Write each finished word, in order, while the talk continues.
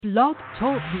Blog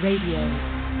Talk Radio.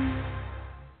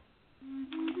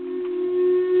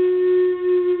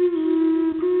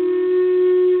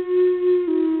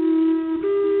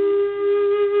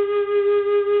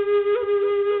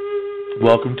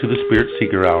 Welcome to the Spirit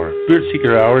Seeker Hour. Spirit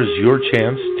Seeker Hour is your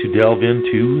chance to delve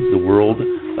into the world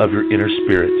of your inner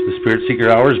spirit. The Spirit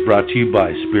Seeker Hour is brought to you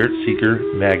by Spirit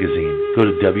Seeker Magazine. Go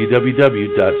to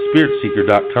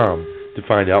www.spiritseeker.com to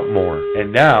find out more.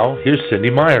 And now, here's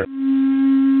Cynde Meyer.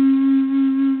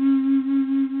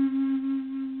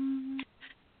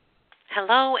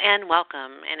 Hello and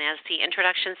welcome. And as the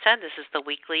introduction said, this is the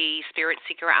weekly Spirit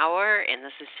Seeker Hour, and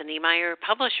this is Cynde Meyer,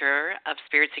 publisher of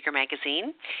Spirit Seeker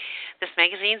Magazine. This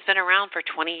magazine's been around for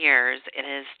 20 years. It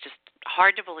is just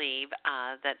hard to believe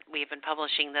that we've been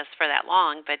publishing this for that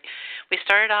long, but we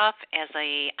started off as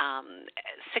a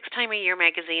 6-time-a-year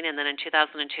magazine, and then in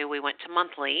 2002 we went to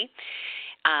monthly.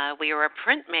 We are a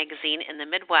print magazine in the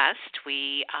Midwest.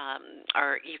 You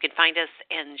can find us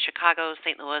in Chicago,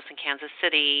 St. Louis, and Kansas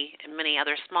City, and many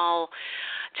other small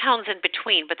towns in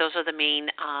between, but those are the main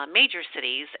major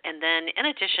cities. And then in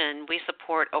addition, we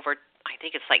support over, I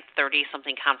think it's like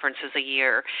 30-something conferences a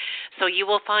year. So you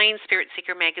will find Spirit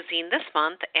Seeker Magazine this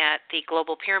month at the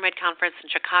Global Pyramid Conference in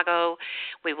Chicago.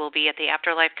 We will be at the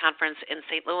Afterlife Conference in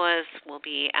St. Louis. We'll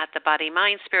be at the Body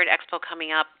Mind Spirit Expo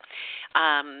coming up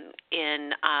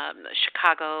in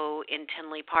Chicago in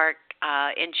Tinley Park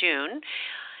in June.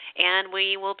 And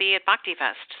we will be at Bhakti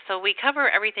Fest. So we cover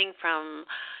everything from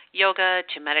yoga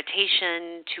to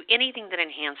meditation to anything that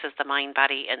enhances the mind,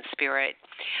 body, and spirit.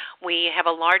 We have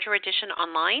a larger edition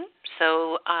online,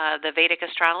 so the Vedic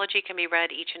astrology can be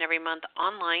read each and every month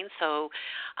online. So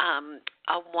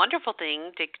a wonderful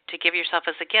thing to give yourself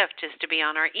as a gift is to be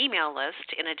on our email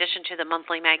list. In addition to the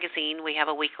monthly magazine, we have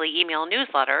a weekly email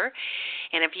newsletter.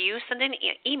 And if you send an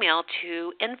email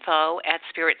to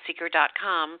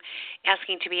info@spiritseeker.com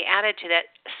asking to be added to that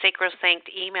sacrosanct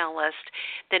email list,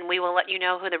 then we will let you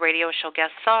know who the radio show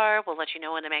guests are. We'll let you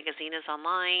know when the magazine is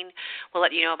online. We'll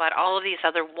let you know about all of these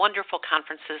other wonderful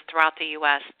conferences throughout the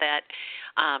U.S. that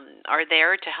are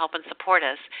there to help and support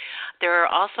us. There are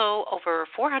also over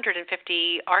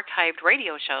 450 archived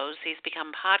radio shows. These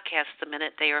become podcasts the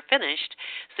minute they are finished.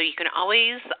 So you can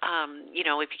always, if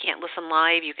you can't listen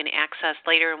live, you can access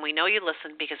later, and we know you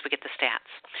listen because we get the stats.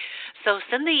 So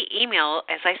send the email,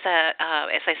 as I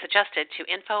suggested, to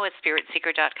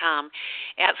info@spiritseeker.com,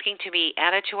 asking to be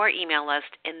added to our email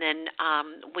list, and then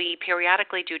we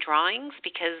periodically do drawings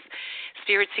because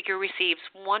Spirit Seeker receives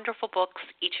wonderful books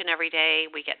each and every day.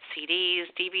 We get CDs,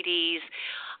 DVDs,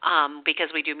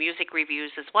 because we do music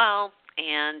reviews as well,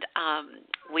 and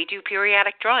we do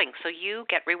periodic drawings, so you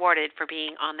get rewarded for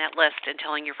being on that list and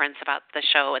telling your friends about the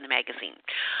show and the magazine.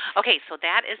 Okay, so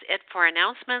that is it for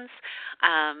announcements.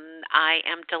 I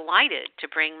am delighted to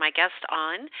bring my guest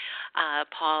on,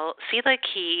 Paul Selig.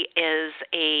 He is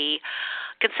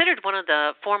considered one of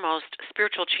the foremost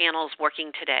spiritual channels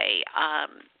working today.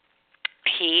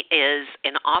 He is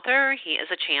an author. He is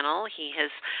a channel. He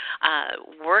has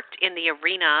worked in the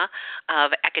arena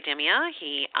of academia.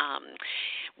 He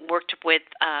worked with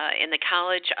in the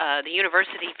college, the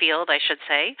university field, I should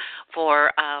say,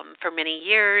 for many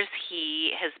years.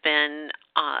 He has been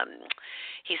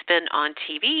He's been on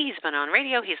TV, he's been on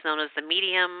radio, he's known as the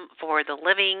medium for the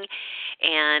living,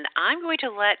 and I'm going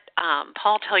to let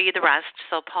Paul tell you the rest.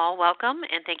 So, Paul, welcome,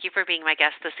 and thank you for being my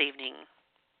guest this evening.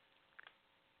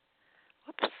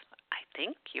 Whoops, I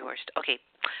think you are okay.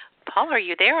 Paul, are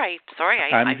you there? I'm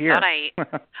here. Okay.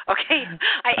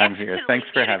 I'm here. Thanks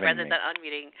for having rather me. Than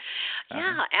unmuting.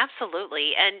 Yeah,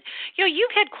 absolutely. And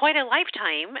you've had quite a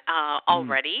lifetime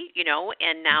already.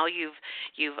 And now you've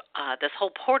this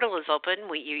whole portal is open.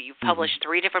 You've published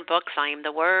 3 different books: I Am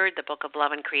the Word, the Book of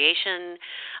Love and Creation,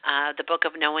 the Book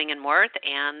of Knowing and Worth,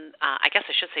 and I guess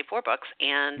I should say 4 books,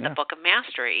 and the Book of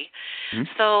Mastery.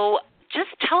 So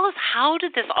just tell us, how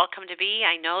did this all come to be?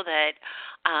 I know that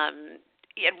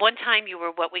at one time you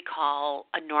were what we call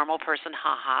a normal person,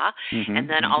 and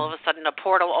then all of a sudden a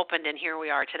portal opened, and here we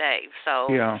are today. So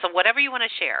whatever you want to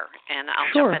share, and I'll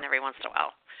jump in every once in a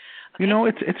while. Okay.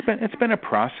 It's been a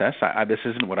process. This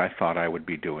isn't what I thought I would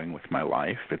be doing with my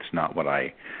life. It's not what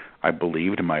I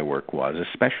believed my work was,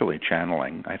 especially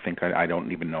channeling. I think I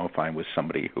don't even know if I was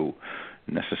somebody who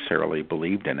necessarily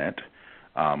believed in it.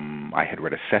 I had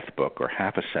read a Seth book or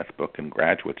half a Seth book in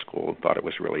graduate school and thought it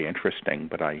was really interesting,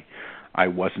 but I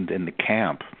wasn't in the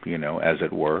camp, as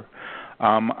it were.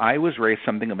 I was raised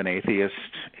something of an atheist.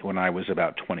 When I was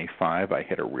about 25, I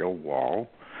hit a real wall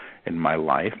in my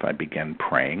life. I began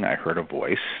praying. I heard a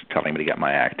voice telling me to get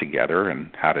my act together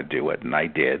and how to do it, and I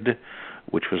did.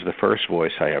 which was the first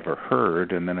voice I ever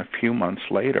heard. And then a few months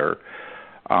later,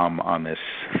 on this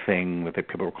thing that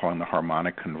people were calling the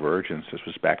harmonic convergence, this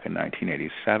was back in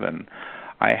 1987,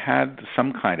 I had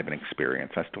some kind of an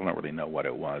experience. I still don't really know what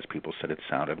it was. People said it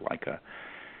sounded like a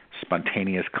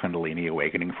spontaneous Kundalini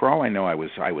awakening. For all I know, I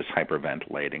was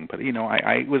hyperventilating, but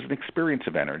I was an experience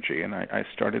of energy, and I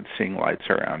started seeing lights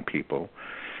around people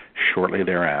shortly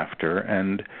thereafter.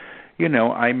 And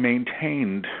I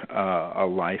maintained a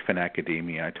life in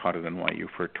academia. I taught at NYU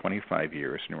for 25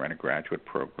 years and ran a graduate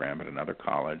program at another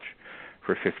college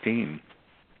for 15,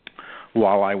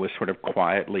 while I was sort of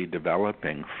quietly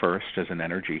developing first as an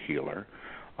energy healer.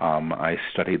 I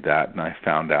studied that, and I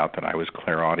found out that I was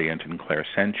clairaudient and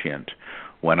clairsentient.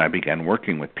 When I began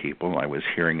working with people, I was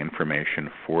hearing information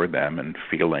for them and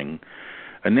feeling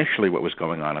initially what was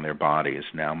going on in their bodies.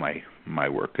 Now my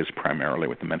work is primarily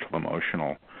with the mental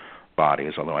emotional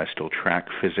bodies, although I still track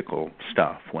physical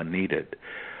stuff when needed.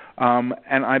 And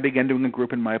I began doing a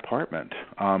group in my apartment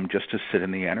just to sit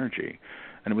in the energy.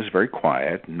 And it was very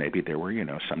quiet. Maybe there were,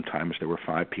 sometimes there were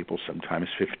 5 people, sometimes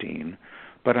 15.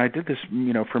 But I did this,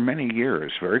 for many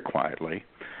years, very quietly.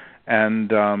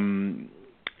 And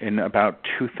in about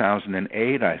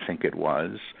 2008, I think it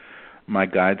was, my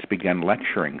guides began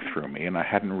lecturing through me, and I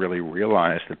hadn't really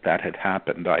realized that had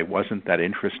happened. I wasn't that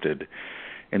interested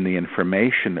in the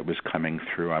information that was coming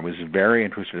through. I was very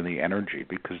interested in the energy,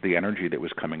 because the energy that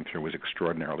was coming through was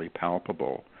extraordinarily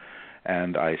palpable.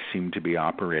 And I seemed to be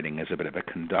operating as a bit of a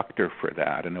conductor for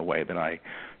that in a way that I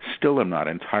still am not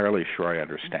entirely sure I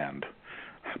understand.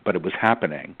 But it was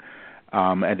happening.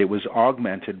 And it was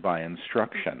augmented by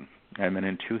instruction. And then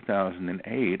in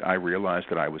 2008, I realized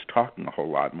that I was talking a whole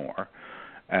lot more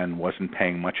and wasn't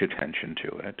paying much attention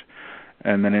to it.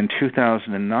 And then in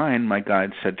 2009, my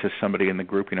guide said to somebody in the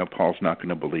group, Paul's not going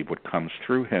to believe what comes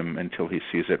through him until he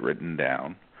sees it written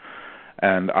down.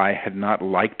 And I had not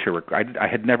liked to I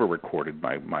had never recorded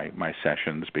my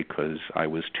sessions because I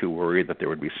was too worried that there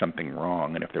would be something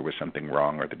wrong, and if there was something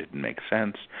wrong or that didn't make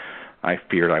sense, I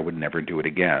feared I would never do it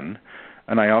again.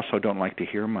 And I also don't like to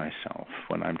hear myself.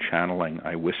 When I'm channeling,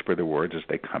 I whisper the words as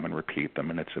they come and repeat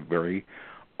them, and it's a very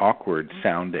awkward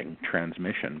sounding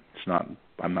transmission.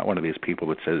 I'm not one of these people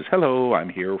that says, "Hello, I'm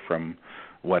here from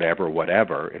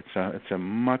whatever." It's a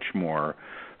much more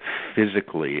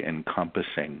physically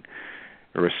encompassing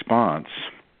response.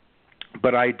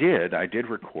 But I did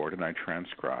record, and I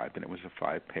transcribed, and it was a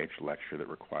 5-page lecture that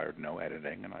required no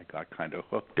editing, and I got kind of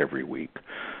hooked every week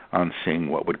on seeing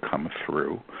what would come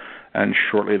through. And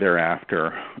shortly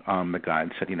thereafter, the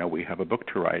guide said, we have a book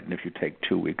to write, and if you take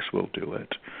 2 weeks, we'll do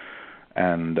it.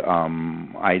 And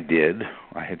I did.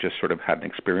 I had just sort of had an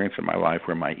experience in my life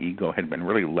where my ego had been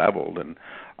really leveled, and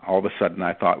all of a sudden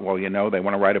I thought, well, they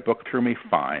want to write a book through me?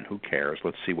 Fine, who cares?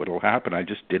 Let's see what will happen. I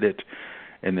just did it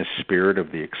in the spirit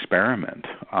of the experiment,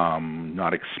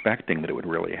 not expecting that it would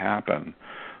really happen.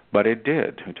 But it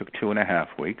did. It took 2.5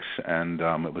 weeks, and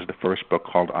it was the first book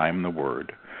called I'm the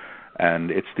Word. And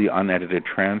it's the unedited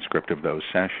transcript of those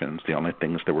sessions. The only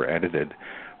things that were edited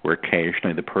were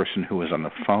occasionally the person who was on the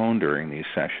phone during these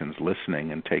sessions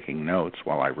listening and taking notes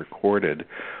while I recorded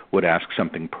would ask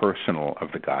something personal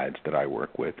of the guides that I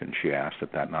work with, and she asked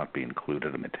that not be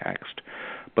included in the text.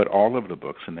 But all of the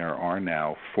books, and there are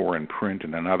now 4 in print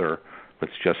and another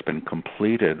that's just been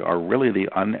completed, are really the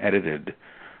unedited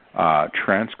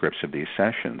transcripts of these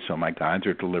sessions. So my guides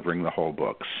are delivering the whole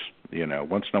books.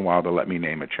 Once in a while they'll let me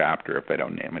name a chapter if they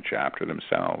don't name a chapter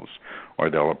themselves, or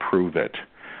they'll approve it.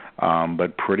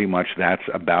 But pretty much that's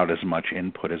about as much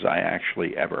input as I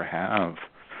actually ever have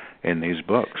in these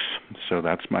books. So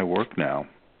that's my work now.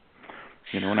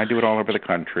 And I do it all over the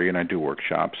country, and I do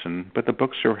workshops, but the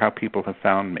books are how people have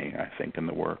found me, I think, in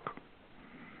the work.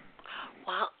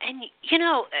 Well, and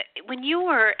when you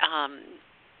were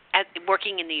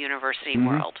working in the university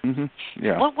world,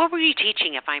 yeah. What were you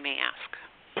teaching, if I may ask?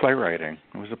 Playwriting.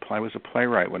 I was a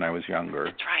playwright when I was younger.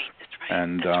 That's right.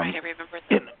 And that's right. I remember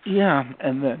that. Yeah,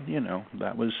 and then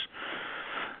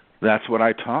that's what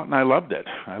I taught, and I loved it.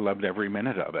 I loved every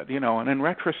minute of it. And in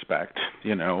retrospect,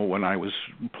 when I was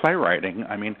playwriting,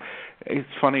 I mean, it's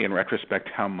funny in retrospect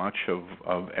how much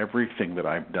of everything that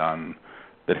I've done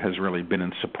that has really been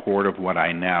in support of what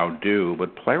I now do.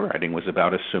 But playwriting was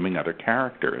about assuming other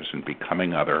characters and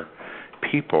becoming other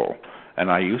people.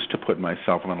 And I used to put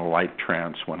myself in a light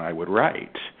trance when I would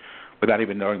write, without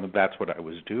even knowing that that's what I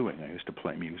was doing. I used to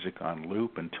play music on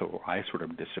loop until I sort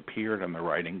of disappeared and the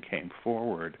writing came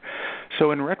forward.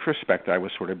 So in retrospect, I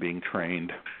was sort of being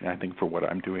trained, I think, for what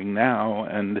I'm doing now.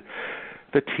 And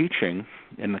the teaching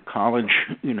in the college,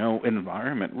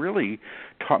 environment really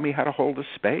taught me how to hold a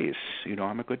space.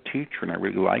 I'm a good teacher, and I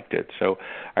really liked it. So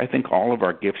I think all of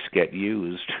our gifts get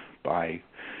used by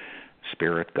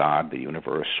Spirit, God, the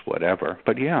universe, whatever.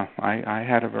 But yeah, I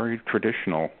had a very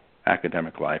traditional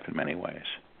academic life in many ways.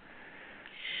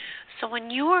 So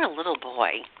when you were a little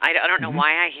boy, I don't know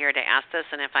why I here to ask this,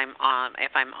 and if I'm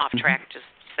off track, just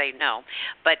say no.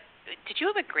 But did you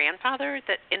have a grandfather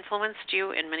that influenced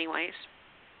you in many ways?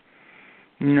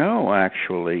 No,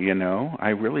 actually, I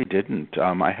really didn't.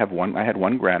 I had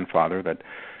one grandfather that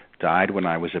died when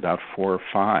I was about 4 or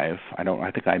 5.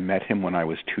 I think I met him when I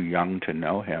was too young to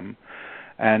know him.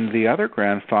 And the other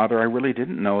grandfather I really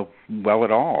didn't know well at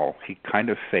all. He kind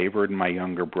of favored my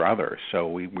younger brother, so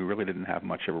we really didn't have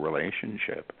much of a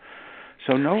relationship.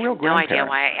 So no real grandparents. No idea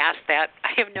why I asked that. I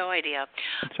have no idea.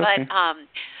 That's okay.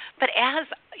 But as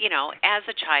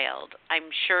a child, I'm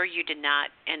sure you did not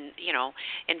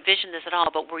envision this at all,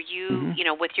 but were you,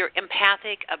 with your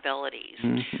empathic abilities,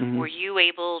 were you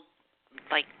able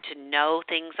to know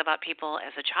things about people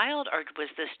as a child, or was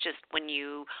this just when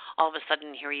you all of a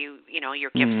sudden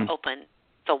your gifts open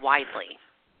so widely?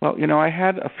 Well, I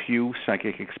had a few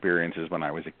psychic experiences when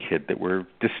I was a kid that were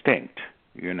distinct,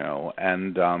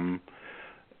 and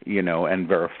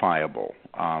verifiable.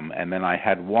 And then I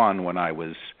had one when I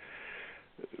was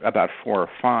about 4 or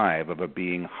 5 of a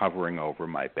being hovering over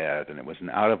my bed, and it was an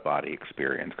out-of-body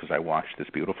experience because I watched this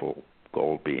beautiful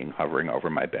gold being hovering over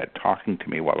my bed, talking to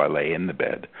me while I lay in the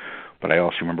bed. But I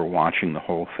also remember watching the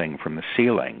whole thing from the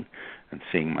ceiling and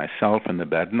seeing myself in the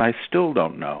bed, and I still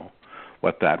don't know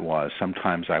what that was.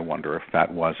 Sometimes I wonder if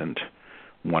that wasn't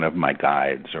one of my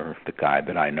guides or the guide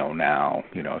that I know now,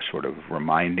 sort of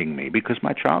reminding me, because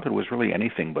my childhood was really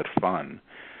anything but fun.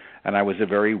 And I was a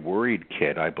very worried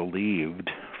kid. I believed,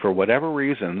 for whatever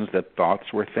reasons, that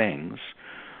thoughts were things,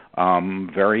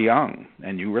 very young,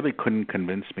 and you really couldn't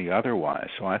convince me otherwise.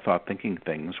 So I thought thinking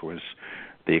things was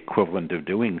the equivalent of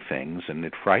doing things, and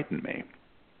it frightened me.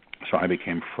 So I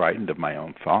became frightened of my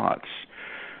own thoughts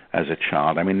as a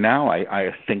child. I mean, now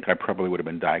I think I probably would have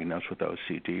been diagnosed with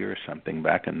OCD or something.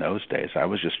 Back in those days, I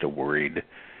was just a worried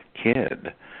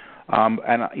kid.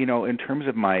 And in terms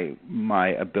of my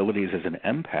abilities as an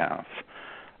empath,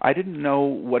 I didn't know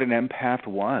what an empath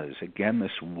was. Again,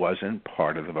 this wasn't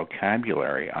part of the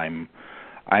vocabulary. I'm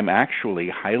actually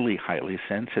highly, highly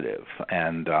sensitive,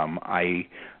 and I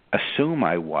assume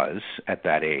I was at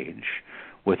that age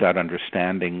without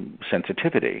understanding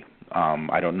sensitivity.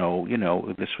 I don't know,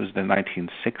 this was the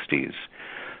 1960s.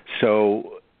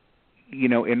 So,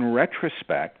 in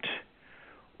retrospect,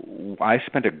 I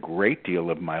spent a great deal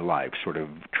of my life sort of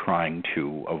trying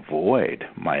to avoid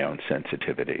my own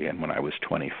sensitivity. And when I was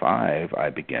 25, I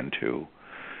began to,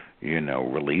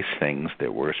 release things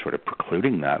that were sort of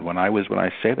precluding that. When I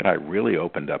say that I really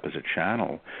opened up as a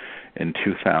channel in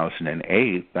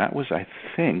 2008, that was, I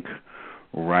think,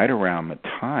 right around the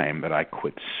time that I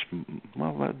quit.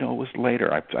 Well, no, it was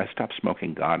later. I stopped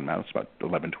smoking, God, and that was about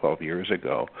 11, 12 years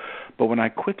ago. But when I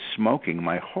quit smoking,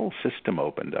 my whole system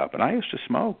opened up, and I used to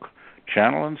smoke,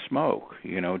 channel and smoke,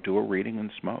 do a reading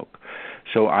and smoke.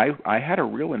 So I had a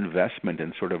real investment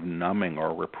in sort of numbing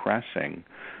or repressing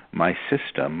my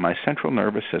system, my central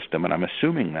nervous system, and I'm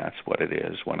assuming that's what it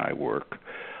is when I work,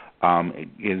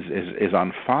 is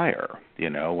on fire.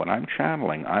 When I'm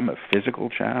channeling, I'm a physical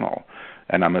channel,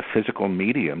 and I'm a physical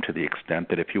medium to the extent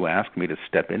that if you ask me to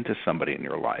step into somebody in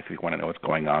your life, if you want to know what's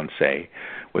going on, say,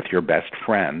 with your best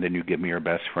friend, and you give me your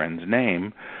best friend's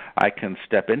name, I can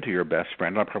step into your best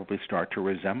friend, and I'll probably start to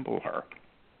resemble her.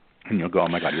 And you'll go, oh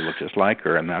my God, you look just like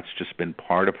her, and that's just been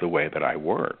part of the way that I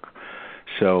work.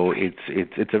 So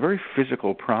it's a very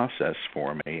physical process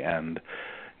for me, and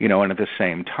and at the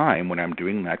same time, when I'm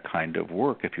doing that kind of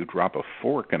work, if you drop a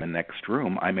fork in the next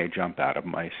room, I may jump out of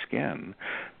my skin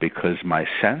because my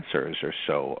sensors are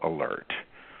so alert.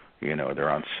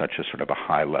 They're on such a sort of a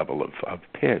high level of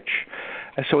pitch.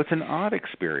 And so it's an odd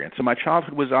experience. So my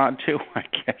childhood was odd too, I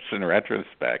guess, in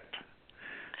retrospect.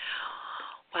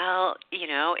 Well,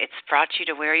 it's brought you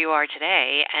to where you are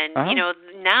today, and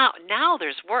now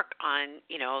there's work on,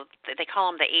 they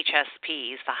call them the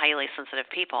HSPs, the highly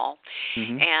sensitive people,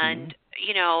 and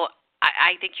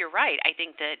I think you're right. I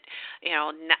think that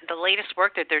the latest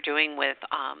work that they're doing with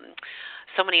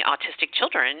so many autistic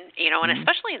children, and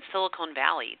especially in Silicon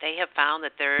Valley, they have found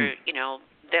that they're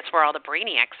that's where all the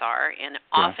brainiacs are, and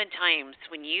oftentimes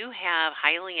when you have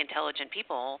highly intelligent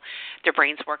people, their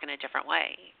brains work in a different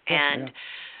way, and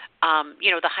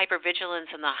the hypervigilance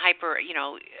and the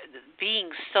being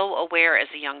so aware as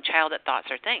a young child that thoughts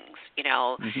are things,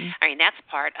 I mean, that's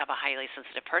part of a highly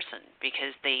sensitive person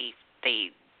because they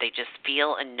they just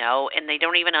feel and know, and they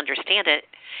don't even understand it.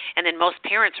 And then most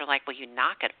parents are like, "Well, you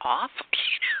knock it off."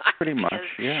 Pretty much,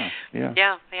 yeah.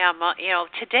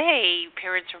 Today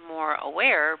parents are more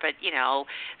aware, but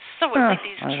so it's like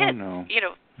these kids. I don't know.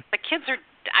 The kids are.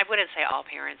 I wouldn't say all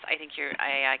parents. I think you're.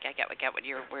 I get what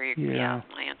you're. Where you're. Yeah,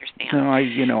 I understand.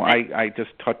 No, I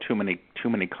just taught too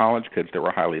many college kids that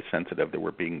were highly sensitive that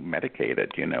were being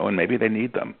medicated, and maybe they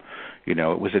need them. It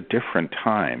was a different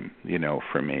time,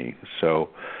 for me. So,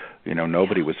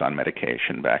 nobody was on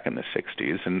medication back in the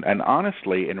 60s. And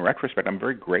honestly, in retrospect, I'm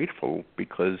very grateful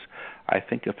because I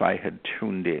think if I had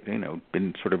tuned in,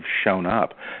 been sort of shown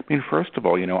up. I mean, first of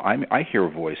all, I hear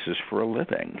voices for a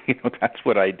living. That's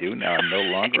what I do now. I'm no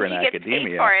longer in academia. You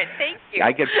get paid for it. Thank you.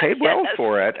 I get paid well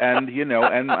for it. And,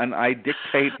 and I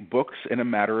dictate books in a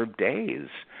matter of days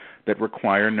that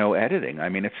require no editing. I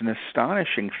mean, it's an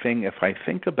astonishing thing if I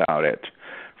think about it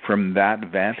from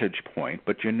that vantage point.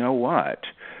 But you know what?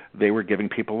 They were giving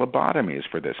people lobotomies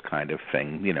for this kind of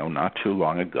thing, not too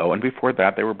long ago. And before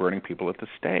that, they were burning people at the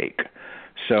stake.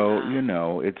 So,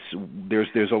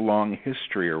 there's a long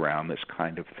history around this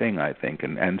kind of thing, I think,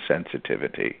 and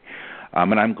sensitivity.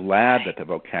 And I'm glad that the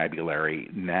vocabulary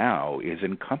now is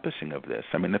encompassing of this.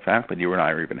 I mean, the fact that you and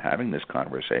I are even having this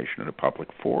conversation in a public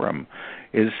forum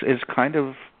is kind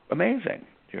of amazing,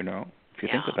 if you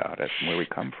think about it and where we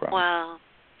come from. Well,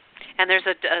 and there's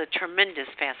a tremendous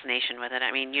fascination with it.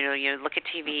 I mean, you look at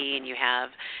TV and you have,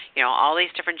 all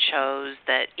these different shows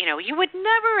that, you would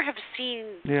never have seen,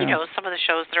 some of the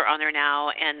shows that are on there now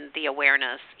and the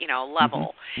awareness,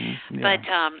 level. Mm-hmm. Yeah. But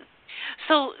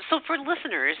so for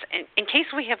listeners, in case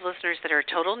we have listeners that are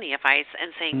total neophytes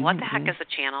and saying, "What the heck is a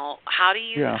channel? How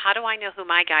do I know who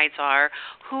my guides are?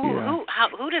 Who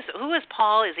is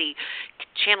Paul? Is he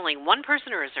channeling one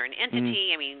person or is there an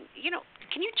entity? I mean,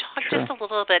 can you talk just a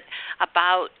little bit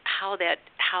about how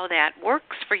that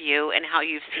works for you and how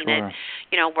you've seen it,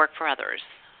 work for others?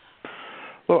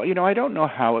 Well, I don't know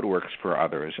how it works for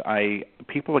others.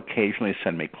 People occasionally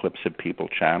send me clips of people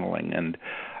channeling, and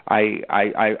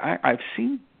I've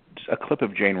seen a clip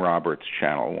of Jane Roberts'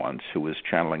 channel once, who was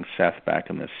channeling Seth back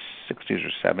in the 60s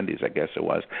or 70s, I guess it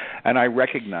was, and I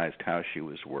recognized how she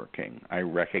was working. I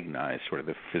recognized sort of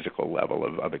the physical level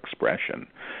of expression.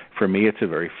 For me, it's a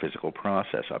very physical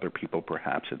process. Other people,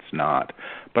 perhaps it's not.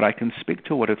 But I can speak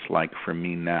to what it's like for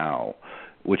me now,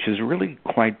 which is really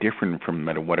quite different from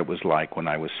what it was like when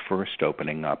I was first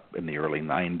opening up in the early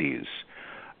 90s.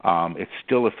 It's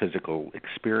still a physical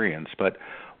experience, but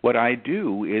what I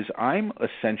do is I'm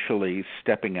essentially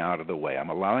stepping out of the way. I'm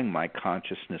allowing my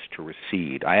consciousness to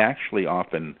recede. I actually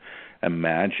often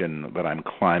imagine that I'm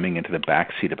climbing into the back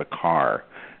seat of a car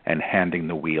and handing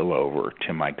the wheel over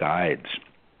to my guides.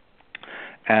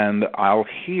 And I'll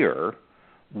hear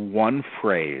one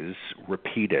phrase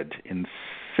repeated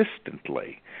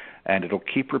insistently, and it'll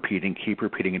keep repeating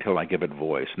until I give it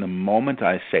voice. And the moment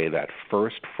I say that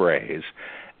first phrase,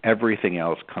 everything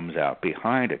else comes out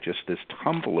behind it, just this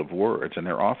tumble of words, and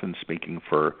they're often speaking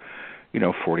for,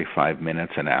 45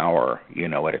 minutes, an hour,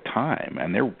 at a time,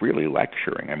 and they're really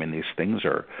lecturing. I mean, these things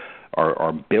are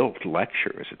built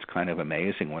lectures. It's kind of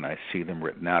amazing when I see them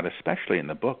written out, especially in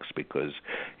the books, because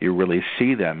you really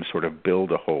see them sort of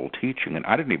build a whole teaching. And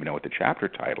I didn't even know what the chapter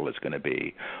title is going to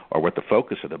be or what the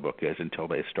focus of the book is until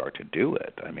they start to do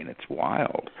it. I mean, it's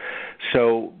wild.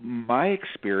 So my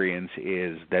experience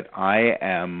is that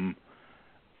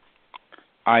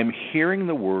I'm hearing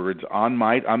the words on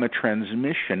the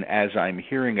transmission as I'm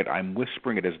hearing it. I'm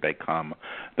whispering it as they come.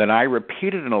 Then I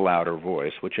repeat it in a louder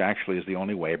voice, which actually is the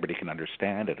only way everybody can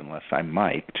understand it unless I'm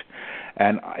mic'd.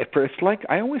 And it's like,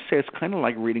 I always say, it's kind of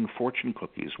like reading fortune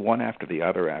cookies, one after the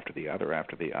other, after the other,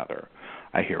 after the other.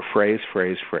 I hear phrase,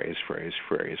 phrase, phrase, phrase,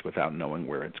 phrase without knowing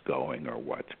where it's going or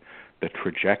what the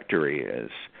trajectory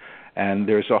is. And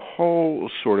there's a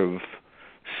whole sort of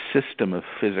system of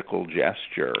physical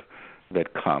gesture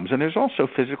that comes. And there's also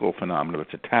physical phenomena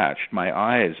that's attached. My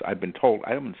eyes, I've been told,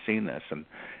 I haven't seen this, and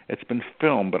it's been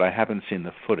filmed, but I haven't seen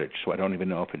the footage, so I don't even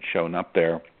know if it's shown up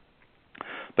there.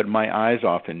 But my eyes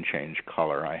often change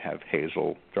color. I have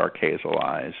dark hazel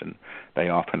eyes, and they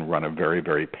often run a very,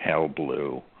 very pale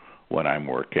blue when I'm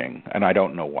working. And I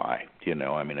don't know why,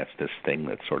 I mean, it's this thing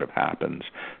that sort of happens,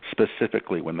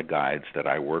 specifically when the guides that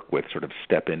I work with sort of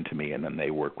step into me, and then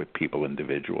they work with people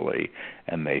individually,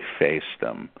 and they face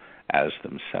them as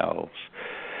themselves.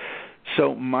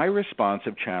 So my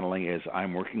responsive channeling is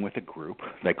I'm working with a group.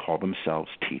 They call themselves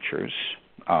teachers,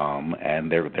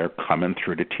 and they're coming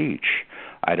through to teach.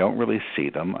 I don't really see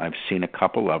them. I've seen a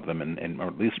couple of them, or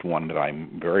at least one that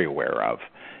I'm very aware of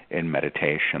in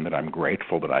meditation that I'm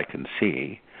grateful that I can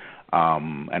see.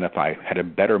 And if I had a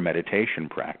better meditation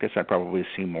practice, I'd probably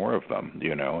see more of them,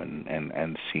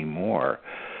 and see more.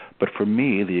 But for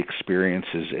me, the experience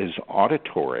is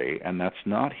auditory, and that's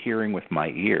not hearing with my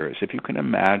ears. If you can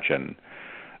imagine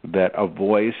that a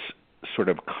voice sort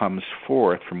of comes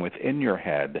forth from within your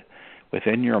head,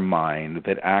 within your mind,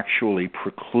 that actually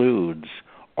precludes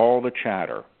all the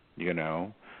chatter,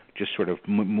 just sort of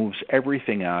moves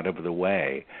everything out of the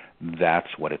way,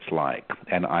 that's what it's like.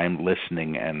 And I'm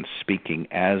listening and speaking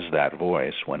as that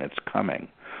voice when it's coming.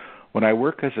 When I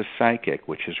work as a psychic,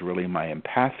 which is really my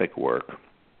empathic work,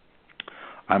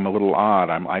 I'm a little odd.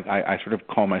 I sort of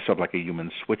call myself like a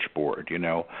human switchboard,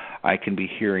 I can be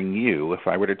hearing you. If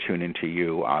I were to tune into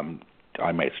you,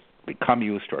 I might become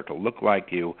you, start to look like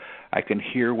you. I can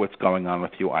hear what's going on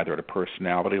with you either at a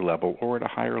personality level or at a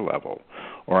higher level.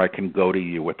 Or I can go to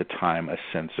you at the time a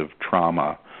sense of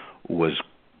trauma was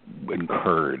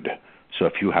incurred. So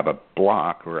if you have a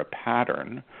block or a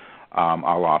pattern,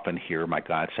 I'll often hear my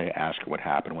God say, ask her what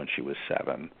happened when she was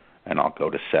 7. And I'll go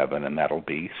to 7, and that'll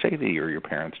be, say, the year your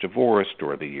parents divorced,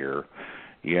 or the year,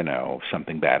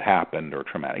 something bad happened, or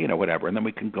traumatic, whatever. And then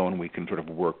we can go and we can sort of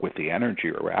work with the energy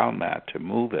around that to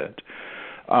move it.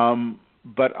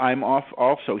 But I'm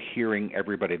also hearing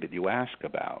everybody that you ask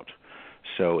about.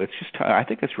 So it's just, I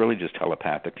think it's really just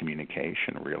telepathic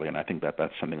communication, really, and I think that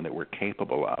that's something that we're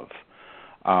capable of.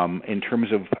 In terms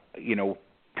of,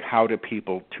 how do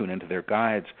people tune into their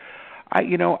guides?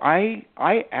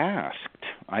 I asked,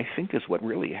 I think is what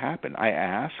really happened. I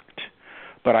asked,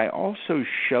 but I also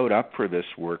showed up for this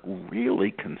work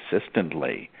really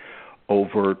consistently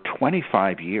over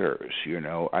 25 years,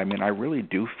 I really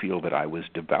do feel that I was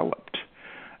developed.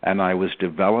 And I was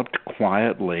developed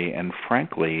quietly and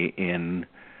frankly I'm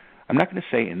not going to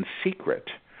say in secret,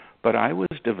 but I was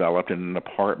developed in an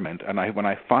apartment, and when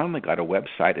I finally got a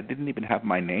website, it didn't even have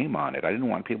my name on it. I didn't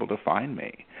want people to find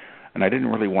me. And I didn't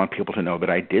really want people to know that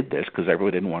I did this because I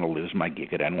really didn't want to lose my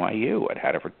gig at NYU. I'd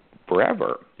had it for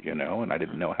forever, and I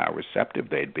didn't know how receptive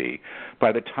they'd be.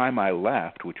 By the time I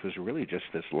left, which was really just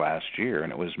this last year,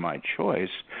 and it was my choice,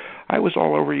 I was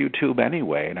all over YouTube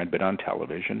anyway, and I'd been on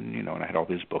television, and I had all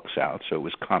these books out, so it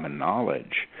was common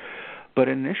knowledge. But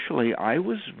initially, I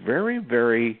was very,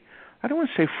 very, I don't want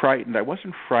to say frightened. I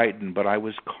wasn't frightened, but I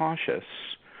was cautious.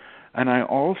 And I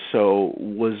also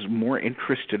was more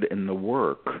interested in the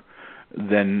work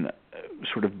than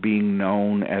sort of being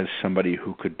known as somebody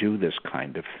who could do this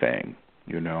kind of thing,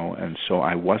 and so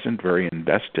I wasn't very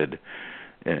invested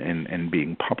in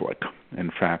being public.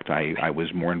 In fact, I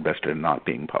was more invested in not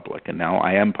being public, and now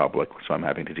I am public, so I'm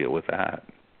having to deal with that.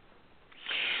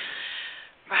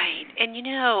 Right, and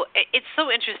it's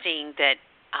so interesting that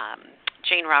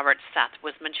Jane Roberts Seth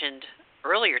was mentioned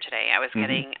earlier today. I was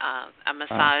getting a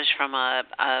massage from a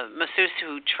masseuse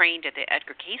who trained at the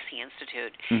Edgar Cayce Institute,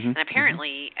 and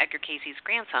apparently Edgar Cayce's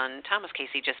grandson, Thomas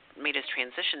Cayce, just made his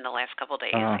transition the last couple of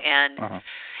days, and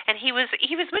he was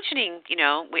mentioning,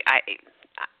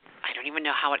 I don't even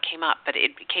know how it came up, but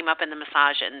it came up in the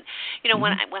massage, and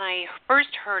when I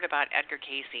first heard about Edgar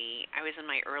Cayce, I was in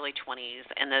my early 20s,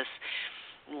 and this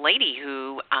lady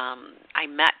who I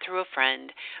met through a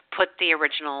friend put the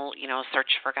original,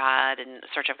 Search of God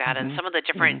and some of the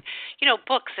different,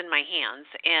 books in my hands,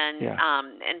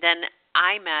 and then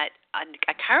I met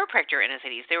a chiropractor in his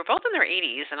 80s. They were both in their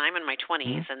 80s, and I'm in my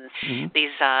 20s, and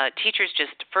these teachers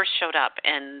just first showed up,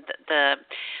 and the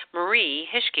Marie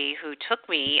Hischke, who took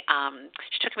me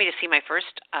to see my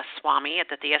first Swami at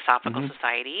the Theosophical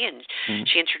Society, and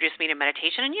she introduced me to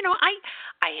meditation, and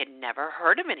I had never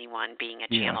heard of anyone being a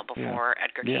channel before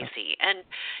Edgar Cayce, and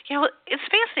it's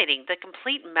fascinating, the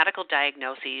complete medical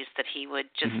diagnoses that he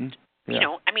would just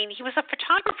he was a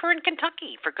photographer in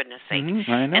Kentucky, for goodness sake.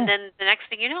 I know. And then the next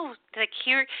thing you know,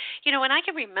 here, and I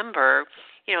can remember,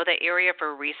 the area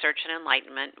for research and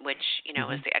enlightenment, which,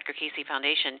 is the Edgar Cayce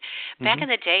Foundation. Back in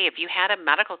the day, if you had a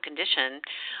medical condition,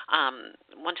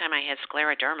 one time I had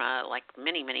scleroderma, like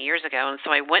many, many years ago, and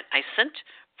so I sent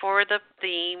for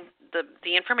the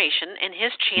information, and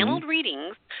his channeled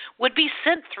readings would be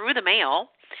sent through the mail.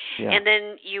 And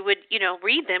then you would,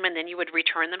 read them, and then you would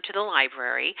return them to the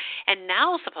library. And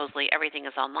now supposedly everything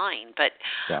is online. But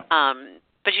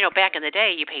back in the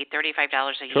day, you paid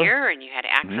 $35 a year, and you had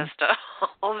access to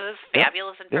all this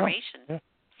fabulous information.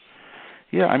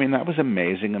 Yeah, that was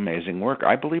amazing, amazing work.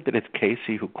 I believe that it's Cayce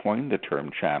who coined the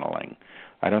term channeling.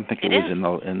 I don't think it was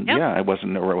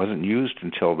it wasn't used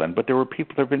until then. But there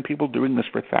have been people doing this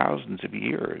for thousands of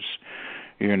years.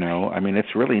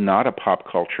 It's really not a pop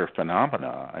culture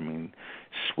phenomena.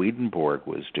 Swedenborg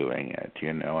was doing it,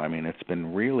 it's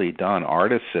been really done.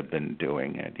 Artists have been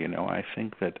doing it, I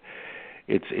think that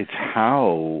it's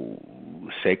how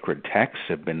sacred texts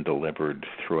have been delivered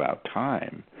throughout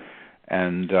time.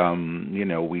 And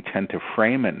we tend to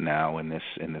frame it now in this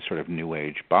sort of New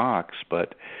Age box,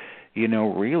 but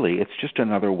really, it's just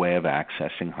another way of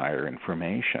accessing higher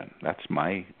information. That's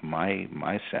my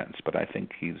sense. But I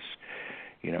think he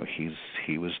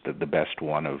was the best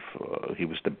one of he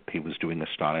was doing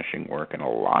astonishing work, and a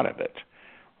lot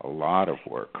of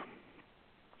work.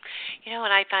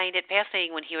 And I find it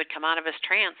fascinating when he would come out of his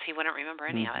trance, he wouldn't remember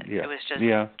any of it. Yeah. It was just,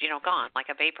 gone like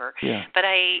a vapor. Yeah. But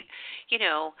I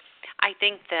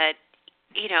think that,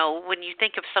 when you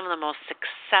think of some of the most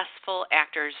successful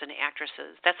actors and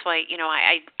actresses, that's why,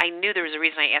 I knew there was a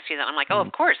reason I asked you that. I'm like, of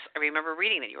course, I remember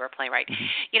reading that you were a playwright.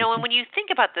 And when you think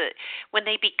about when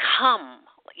they become,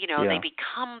 they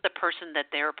become the person that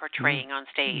they're portraying on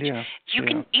stage, you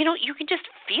can just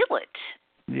feel it.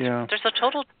 Yeah. There's a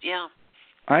total,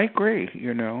 I agree.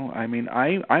 I mean,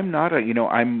 I'm not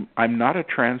a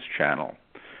trance channel.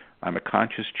 I'm a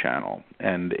conscious channel,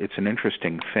 and it's an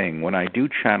interesting thing. When I do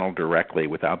channel directly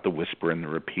without the whisper and the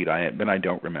repeat, then I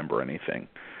don't remember anything,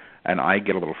 and I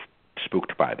get a little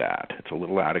spooked by that. It's a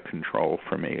little out of control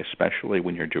for me, especially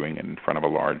when you're doing it in front of a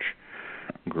large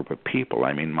group of people.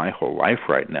 I mean, my whole life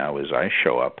right now is I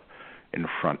show up in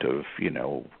front of,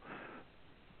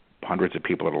 hundreds of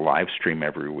people at a live stream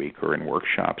every week or in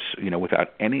workshops,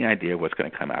 without any idea what's going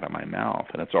to come out of my mouth.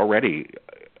 And it's already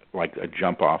like a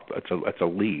jump off, it's a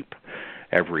leap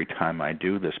every time I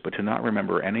do this. But to not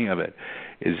remember any of it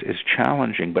is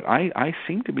challenging. But I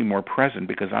seem to be more present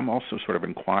because I'm also sort of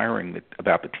inquiring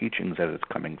about the teachings as it's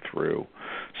coming through.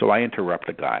 So I interrupt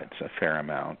the guides a fair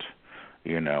amount,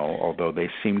 although they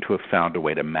seem to have found a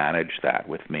way to manage that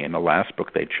with me. In the last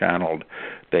book they channeled,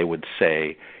 they would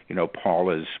say, Paul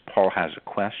has a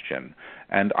question.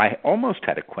 And I almost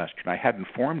had a question. I hadn't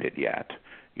formed it yet.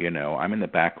 I'm in the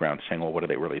background saying, well, what are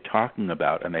they really talking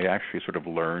about? And they actually sort of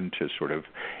learned to sort of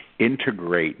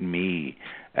integrate me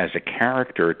as a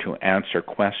character to answer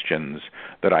questions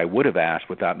that I would have asked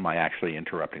without my actually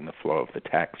interrupting the flow of the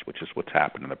text, which is what's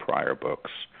happened in the prior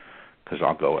books. Because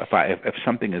I'll go, if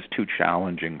something is too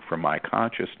challenging for my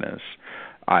consciousness,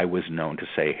 I was known to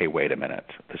say, hey, wait a minute,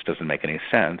 this doesn't make any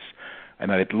sense.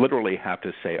 And I'd literally have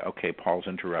to say, okay, Paul's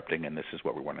interrupting, and this is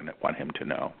what we want him to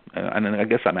know. And I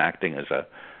guess I'm acting as a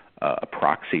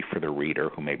proxy for the reader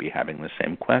who may be having the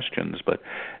same questions, but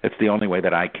it's the only way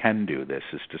that I can do this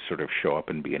is to sort of show up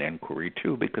and be an inquiry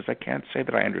too, because I can't say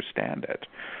that I understand it.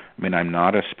 I mean, I'm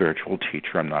not a spiritual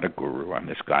teacher. I'm not a guru. I'm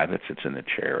this guy that sits in the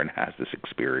chair and has this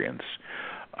experience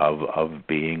of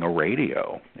being a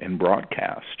radio in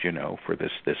broadcast, for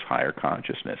this higher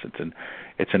consciousness.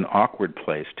 It's an awkward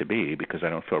place to be because I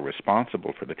don't feel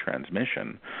responsible for the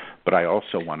transmission, but I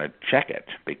also want to check it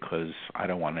because I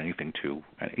don't want anything to,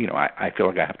 I feel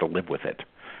like I have to live with it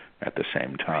at the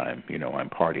same time. I'm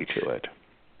party to it.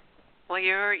 Well,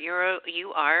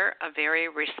 you are a very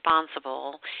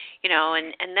responsible,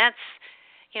 and that's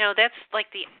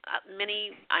like the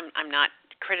many. I'm not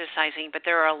criticizing, but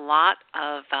there are a lot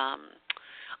of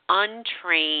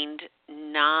untrained,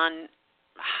 I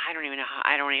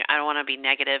don't want to be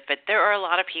negative, but there are a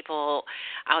lot of people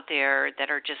out there that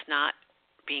are just not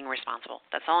being responsible.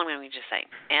 That's all I'm going to just say.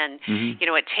 And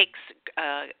it takes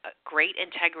great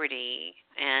integrity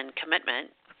and commitment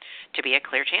to be a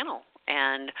clear channel.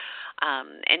 And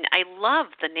I love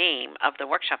the name of the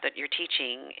workshop that you're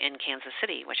teaching in Kansas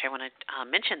City, which I want to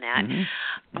mention that.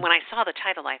 Mm-hmm. When I saw the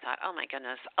title, I thought, oh, my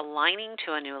goodness, Aligning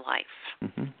to a New Life.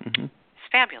 Mm-hmm. It's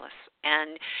fabulous.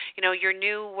 And, your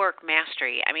new work,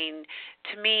 Mastery, I mean,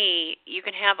 to me, you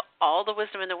can have all the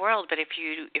wisdom in the world, but if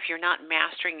you're not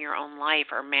mastering your own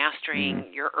life or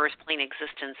mastering your earth plane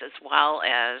existence as well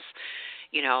as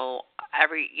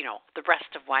the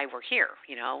rest of why we're here.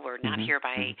 We're not here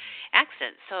by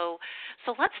accident. So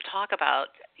let's talk about,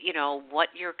 what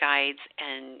your guides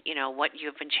and, what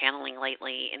you've been channeling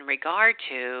lately in regard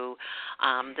to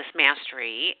this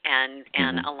mastery and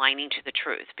aligning to the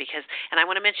truth. And I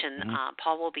want to mention,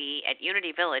 Paul will be at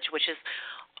Unity Village, which is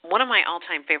one of my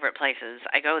all-time favorite places.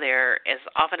 I go there as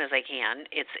often as I can.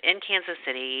 It's in Kansas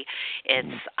City.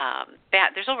 It's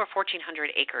there's over 1,400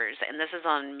 acres, and this is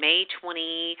on May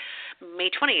 20th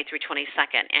through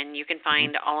 22nd. And you can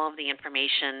find all of the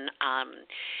information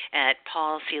at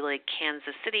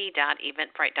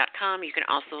paulseligkansascity.eventbrite.com. You can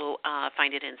also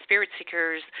find it in Spirit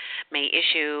Seekers May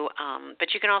issue,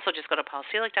 but you can also just go to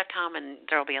paulselig.com, and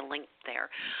there will be a link there.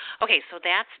 Okay, so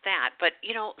that's that. But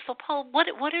so Paul, what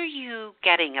are you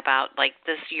getting about like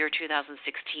this year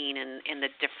 2016 and the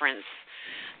difference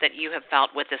that you have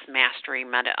felt with this mastery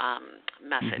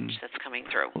message that's coming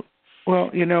through? Well,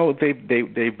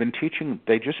 they've been teaching.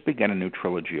 They just began a new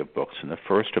trilogy of books, and the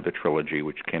first of the trilogy,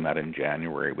 which came out in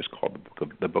January, was called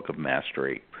the Book of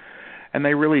Mastery. And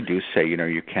they really do say,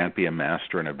 you can't be a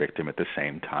master and a victim at the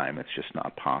same time. It's just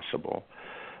not possible.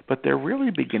 But they're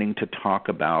really beginning to talk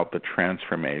about the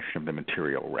transformation of the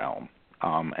material realm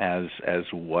as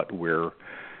what we're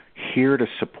here to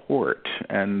support.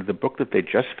 And the book that they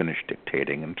just finished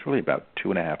dictating, and it's really about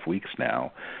 2.5 weeks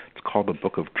now, it's called the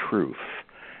Book of Truth.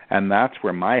 And that's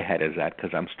where my head is at,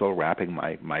 because I'm still wrapping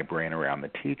my brain around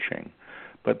the teaching.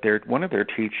 But one of their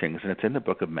teachings, and it's in the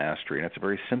Book of Mastery, and it's a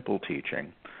very simple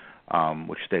teaching,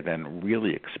 which they then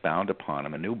really expound upon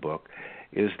in the new book,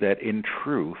 is that in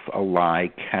truth, a lie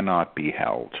cannot be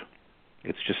held.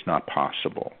 It's just not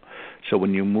possible. So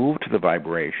when you move to the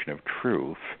vibration of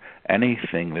truth,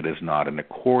 anything that is not in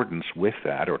accordance with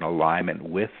that or in alignment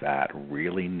with that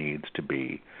really needs to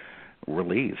be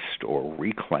released or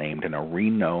reclaimed and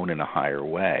reknown in a higher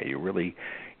way. You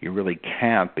really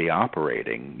can't be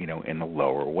operating, in a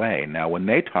lower way. Now, when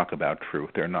they talk about truth,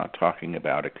 they're not talking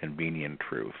about a convenient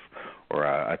truth or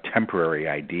a temporary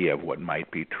idea of what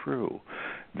might be true.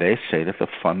 They say that the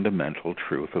fundamental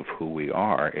truth of who we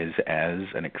are is as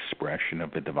an expression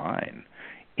of the divine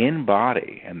in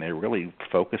body, and they're really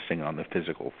focusing on the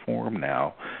physical form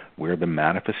now. We're the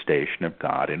manifestation of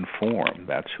God in form.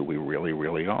 That's who we really,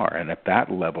 really are. And at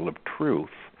that level of truth,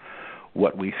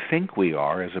 what we think we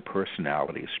are as a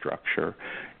personality structure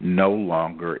no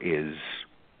longer is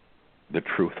the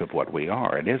truth of what we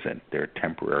are. It isn't. There are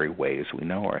temporary ways we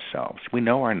know ourselves. We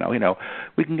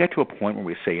can get to a point where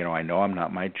we say, I know I'm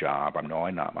not my job. I'm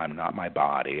not my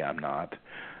body. I'm not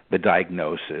the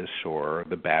diagnosis or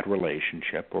the bad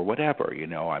relationship or whatever.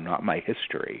 I'm not my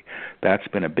history. That's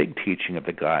been a big teaching of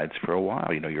the guides for a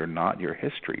while. You're not your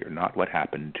history. You're not what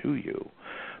happened to you.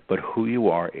 But who you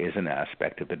are is an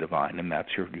aspect of the divine, and that's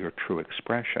your true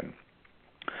expression.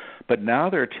 But now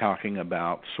they're talking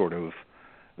about sort of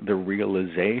the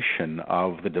realization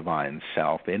of the divine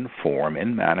self in form,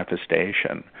 in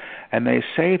manifestation. And they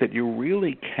say that you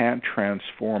really can't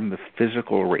transform the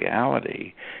physical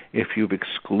reality if you've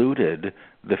excluded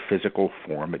the physical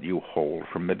form that you hold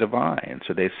from the divine.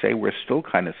 So they say we're still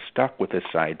kind of stuck with this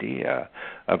idea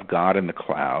of God in the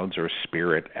clouds or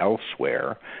spirit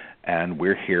elsewhere, and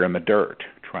we're here in the dirt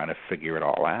trying to figure it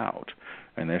all out.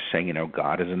 And they're saying,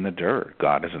 God is in the dirt,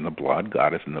 God is in the blood,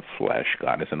 God is in the flesh,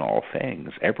 God is in all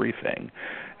things, everything.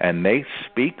 And they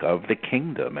speak of the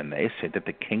kingdom, and they say that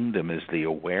the kingdom is the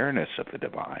awareness of the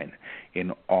divine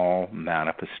in all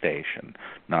manifestation,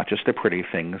 not just the pretty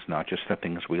things, not just the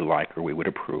things we like or we would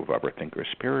approve of or think are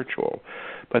spiritual,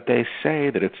 but they say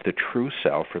that it's the true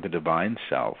self or the divine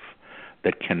self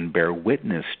that can bear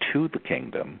witness to the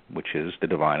kingdom, which is the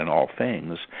divine in all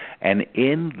things, and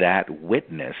in that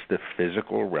witness, the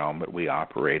physical realm that we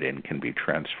operate in can be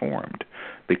transformed,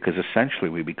 because essentially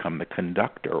we become the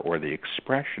conductor or the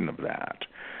expression of that.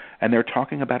 And they're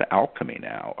talking about alchemy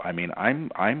now. I mean,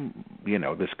 I'm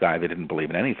this guy that didn't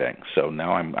believe in anything, so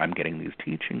now I'm getting these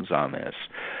teachings on this.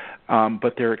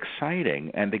 But they're exciting,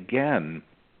 and again,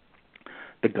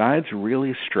 the guides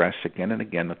really stress again and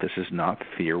again that this is not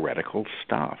theoretical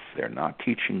stuff. They're not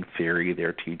teaching theory,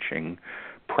 they're teaching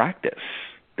practice,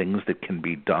 things that can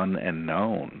be done and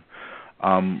known.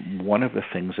 One of the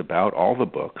things about all the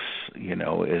books,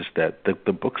 is that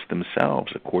the books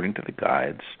themselves, according to the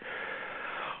guides,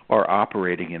 are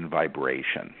operating in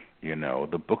vibration.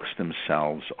 The books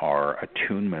themselves are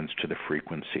attunements to the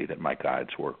frequency that my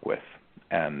guides work with.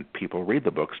 And people read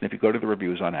the books, and if you go to the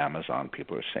reviews on Amazon,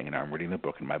 people are saying, I'm reading the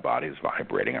book and my body is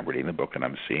vibrating. I'm reading the book and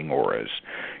I'm seeing auras.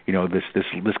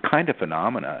 This kind of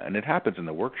phenomena, and it happens in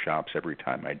the workshops every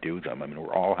time I do them. I mean,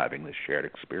 we're all having this shared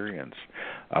experience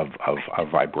of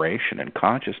vibration and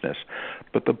consciousness.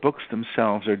 But the books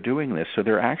themselves are doing this, so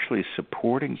they're actually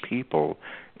supporting people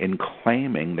in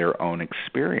claiming their own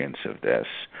experience of this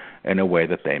in a way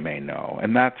that they may know.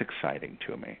 And that's exciting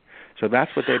to me. So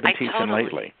that's what they've been teaching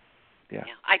lately. Yeah.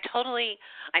 I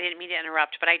didn't mean to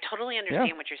interrupt, but I totally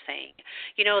understand what you're saying.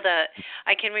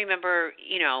 I can remember,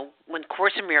 when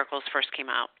Course in Miracles first came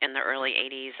out in the early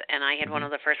 80s, and I had one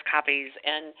of the first copies,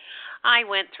 and I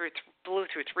blew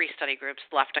through 3 study groups,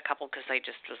 left a couple because I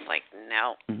just was like,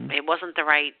 no, it wasn't the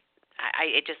right,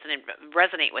 it just didn't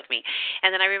resonate with me.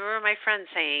 And then I remember my friend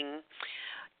saying,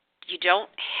 you don't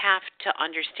have to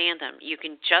understand them. You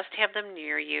can just have them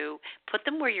near you, put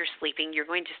them where you're sleeping. You're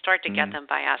going to start to get them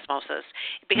by osmosis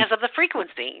because of the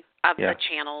frequency of the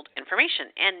channeled information.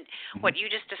 And what you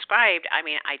just described, I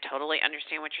mean, I totally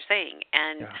understand what you're saying.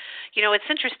 And, it's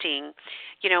interesting,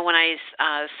 when I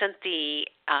sent the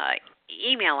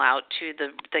email out to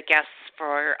the guests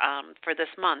for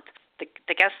this month,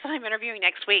 the guest that I'm interviewing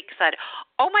next week said,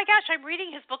 "Oh my gosh, I'm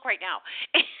reading his book right now."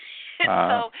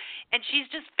 And she's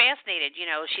just fascinated.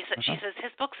 She says his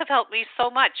books have helped me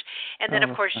so much. And then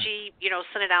of course she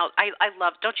sent it out. I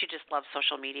love. Don't you just love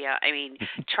social media? I mean,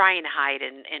 try and hide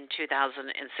in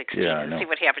 2016 and see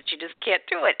what happens. You just can't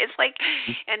do it. It's like,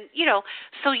 and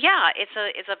so yeah, it's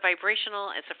a vibrational,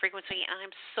 it's a frequency, and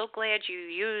I'm so glad you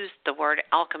used the word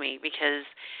alchemy, because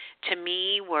to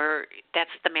me, that's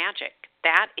the magic.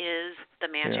 That is the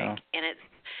magic, and it's.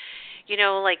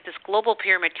 Like this global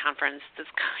pyramid conference that's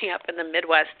coming up in the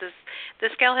Midwest,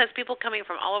 this gal has people coming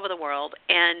from all over the world,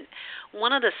 and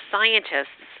one of the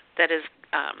scientists that is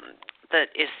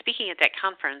speaking at that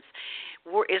conference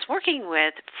is working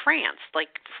with France.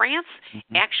 Like France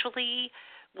actually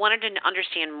wanted to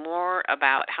understand more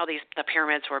about how the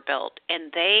pyramids were built,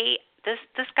 and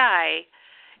this guy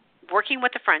working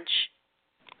with the French,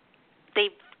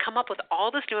 they've come up with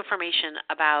all this new information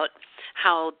about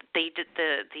how they did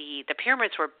the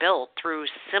pyramids were built through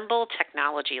symbol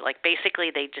technology. Like basically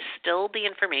they distilled the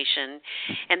information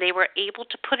and they were able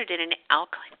to put it in an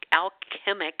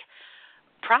alchemic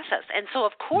process. And so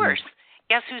of course,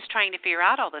 guess who's trying to figure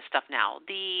out all this stuff now?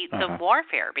 The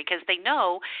warfare, because they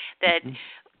know that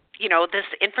this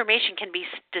information can be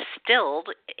distilled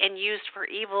and used for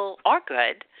evil or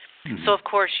good. So of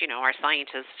course, our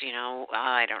scientists,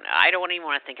 I don't know, I don't even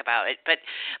want to think about it, but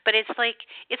it's like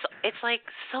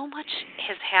so much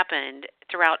has happened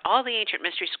throughout all the ancient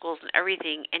mystery schools and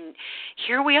everything, and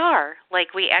here we are,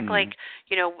 like we act like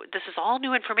this is all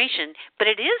new information, but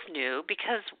it is new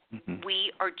because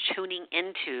we are tuning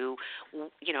into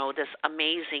this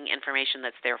amazing information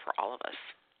that's there for all of us.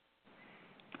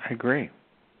 I agree.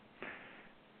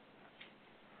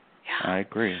 Yeah. I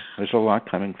agree. There's a lot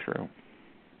coming through.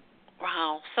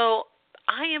 Wow. So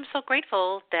I am so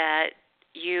grateful that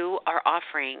you are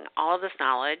offering all of this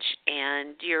knowledge,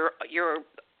 and you're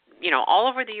all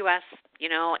over the U.S.,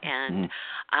 and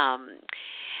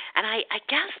I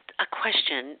guess a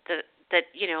question that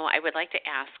I would like to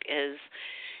ask is,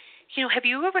 have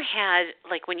you ever had,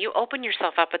 like, when you open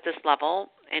yourself up at this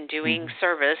level and doing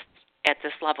service at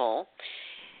this level,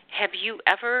 have you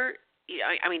ever,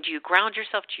 do you ground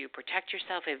yourself? Do you protect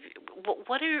yourself?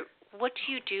 What do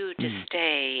you do to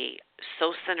stay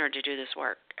so centered to do this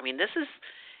work? I mean,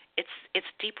 it's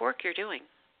deep work you're doing.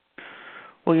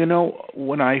 Well,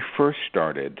 when I first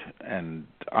started, and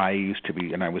I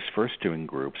was first doing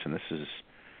groups, and this is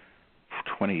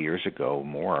 20 years ago,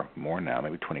 more now,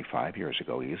 maybe 25 years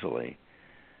ago easily,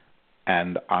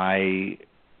 and I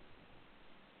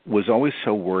was always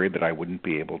so worried that I wouldn't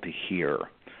be able to hear.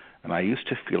 And I used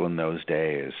to feel in those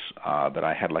days that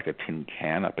I had like a tin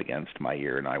can up against my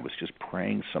ear, and I was just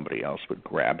praying somebody else would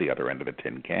grab the other end of the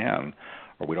tin can,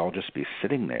 or we'd all just be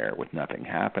sitting there with nothing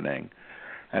happening.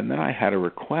 And then I had a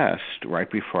request right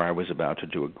before I was about to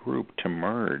do a group to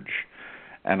merge,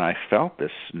 and I felt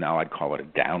this, now I'd call it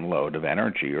a download of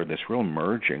energy, or this real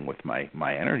merging with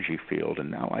my energy field, and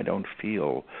now I don't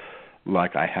feel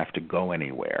like I have to go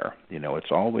anywhere.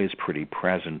 It's always pretty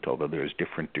present, although there's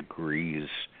different degrees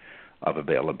of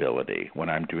availability. When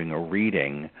I'm doing a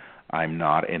reading, I'm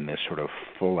not in this sort of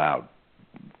full-out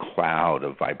cloud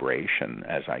of vibration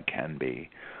as I can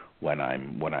be when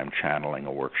I'm channeling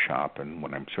a workshop, and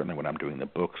when I'm doing the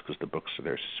books, because the books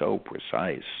they're so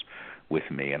precise with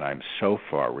me, and I'm so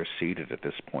far receded at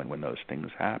this point when those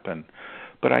things happen.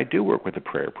 But I do work with the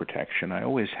prayer protection. I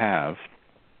always have,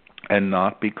 and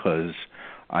not because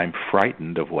I'm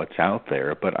frightened of what's out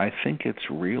there, but I think it's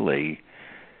really,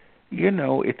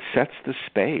 it sets the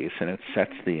space and it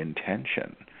sets the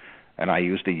intention. And I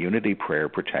use the unity prayer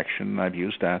protection, and I've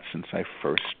used that since I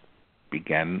first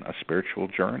began a spiritual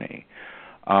journey.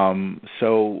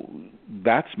 So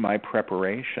that's my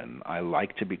preparation. I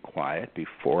like to be quiet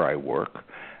before I work,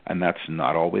 and that's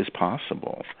not always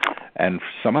possible. And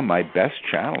some of my best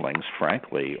channelings,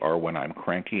 frankly, are when I'm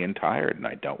cranky and tired and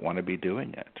I don't want to be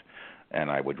doing it.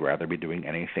 And I would rather be doing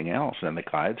anything else. And the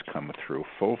guides come through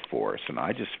full force, and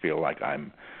I just feel like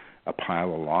I'm a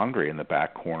pile of laundry in the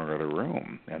back corner of the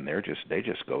room, and they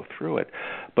just go through it.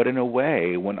 But in a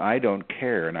way, when I don't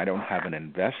care and I don't have an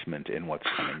investment in what's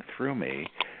coming through me,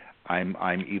 I'm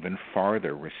even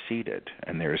farther receded,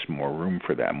 and there's more room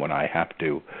for them. When I have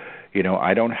to,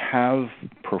 I don't have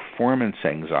performance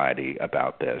anxiety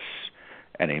about this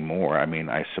anymore. I mean,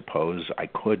 I suppose I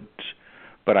could,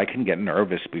 but I can get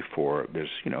nervous before there's,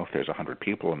 if there's 100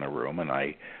 people in the room and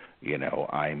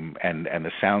and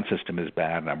the sound system is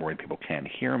bad and I'm worried people can't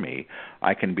hear me,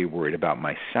 I can be worried about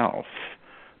myself.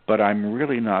 but I'm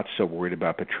really not so worried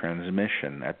about the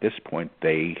transmission. At this point,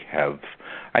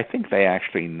 I think they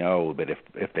actually know that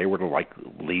if they were to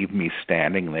leave me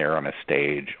standing there on a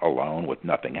stage alone with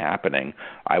nothing happening,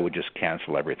 I would just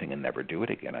cancel everything and never do it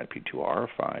again. I'd be too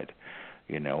horrified.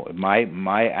 My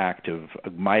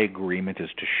agreement is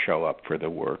to show up for the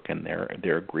work, and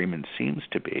their agreement seems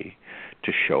to be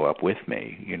to show up with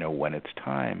me, when it's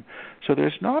time. So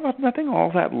there's nothing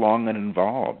all that long and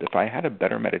involved. If I had a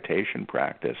better meditation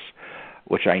practice,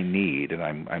 which I need, and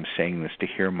I'm saying this to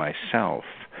hear myself,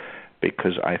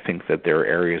 because I think that there are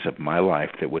areas of my life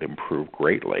that would improve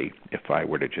greatly if I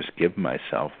were to just give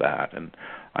myself that. And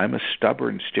I'm a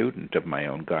stubborn student of my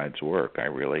own guide's work. I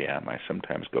really am. I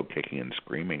sometimes go kicking and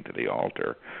screaming to the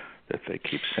altar that they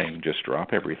keep saying, just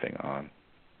drop everything on.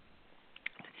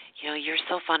 You're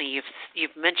so funny.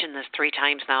 You've mentioned this 3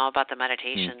 times now about the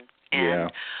meditation. Yeah.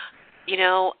 And,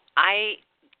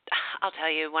 I'll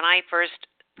tell you, when I first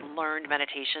learned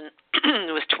meditation,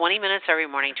 it was 20 minutes every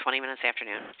morning, 20 minutes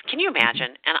afternoon. Can you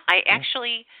imagine? And I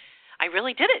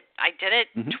really did it. I did it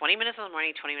 20 minutes in the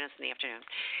morning, 20 minutes in the afternoon.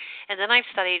 And then I've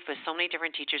studied with so many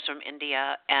different teachers from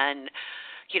India, and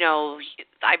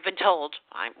I've been told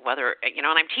and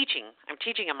I'm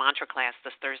teaching a mantra class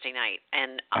this Thursday night,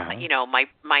 and I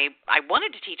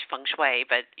wanted to teach feng shui,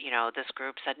 but this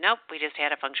group said nope, we just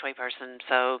had a feng shui person,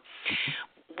 so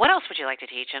what else would you like to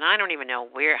teach? And I don't even know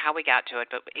how we got to it,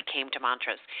 but it came to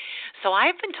mantras. So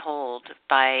I've been told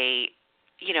by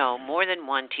more than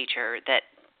one teacher that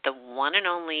the one and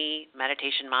only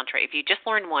meditation mantra, if you just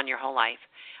learn one your whole life,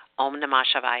 Om Namah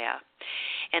Shivaya.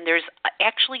 And there's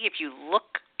actually, if you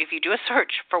do a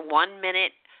search for 1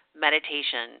 minute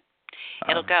meditation,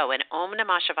 it'll go. And Om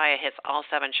Namah Shivaya hits all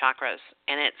 7 chakras.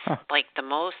 And it's like the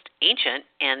most ancient.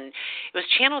 And it was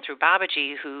channeled through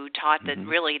Babaji, who taught that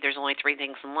really there's only 3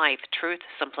 things in life: truth,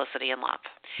 simplicity, and love.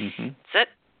 That's it.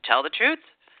 Tell the truth.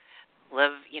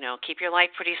 Live, keep your life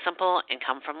pretty simple and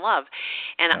come from love.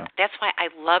 And that's why I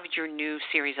love your new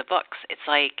series of books. It's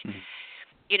like,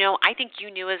 I think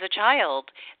you knew as a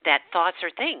child that thoughts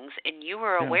are things, and you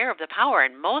were aware of the power.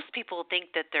 And most people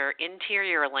think that their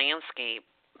interior landscape,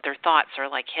 their thoughts are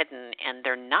like hidden, and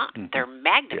they're not. They're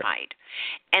magnified.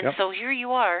 And so here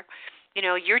you are,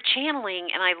 you're channeling,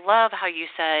 and I love how you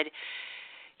said,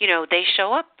 they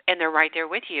show up and they're right there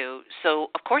with you. So,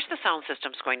 of course, the sound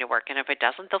system's going to work, and if it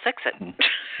doesn't, they'll fix it.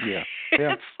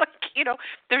 It's like,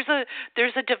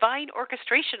 there's a divine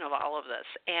orchestration of all of this.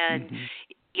 And,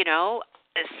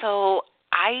 so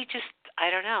I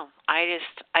don't know. I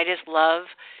just love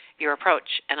your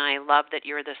approach, and I love that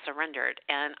you're this surrendered.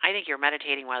 And I think you're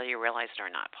meditating whether you realize it or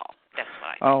not, Paul. That's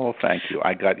why. Oh, well, thank you.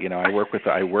 I work with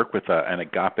an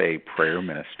agape prayer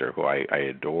minister who I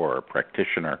adore, a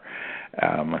practitioner,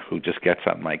 who just gets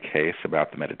on my case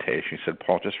about the meditation. He said,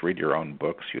 Paul, just read your own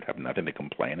books. You'd have nothing to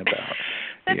complain about.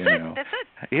 That's it.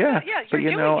 Yeah. But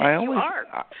you are.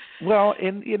 Well,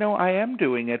 I am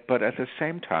doing it, but at the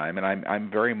same time, and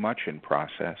I'm very much in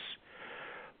process.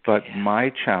 But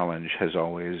my challenge has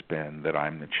always been that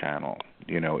I'm the channel.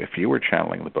 If you were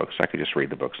channeling the books, I could just read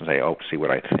the books and say, oh, see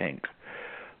what I think.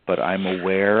 But I'm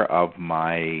aware of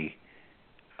the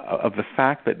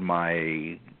fact that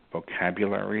my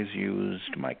vocabulary is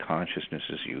used, my consciousness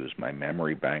is used, my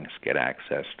memory banks get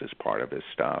accessed as part of this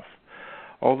stuff.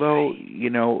 Although,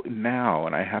 now,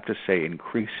 and I have to say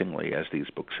increasingly as these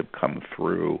books have come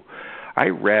through, I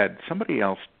read somebody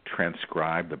else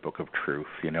transcribe the Book of Truth.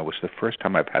 It was the first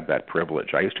time I've had that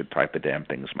privilege. I used to type the damn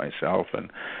things myself,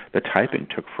 and the typing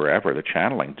took forever. The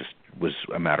channeling just was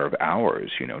a matter of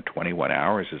hours. 21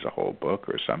 hours is a whole book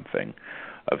or something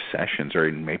of sessions,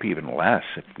 or maybe even less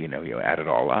if you add it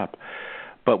all up.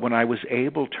 But when I was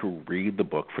able to read the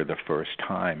book for the first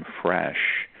time fresh,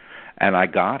 and I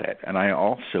got it, and I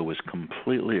also was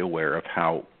completely aware of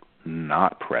how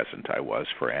not present I was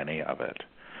for any of it.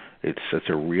 It's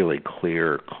a really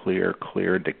clear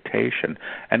dictation.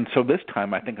 And so this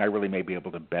time I think I really may be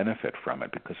able to benefit from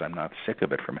it because I'm not sick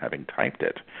of it from having typed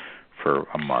it for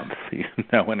a month,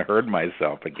 and heard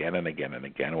myself again and again and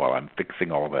again while I'm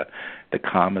fixing all the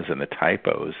commas and the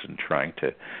typos and trying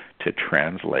to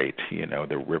translate,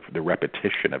 the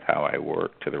repetition of how I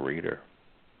work to the reader.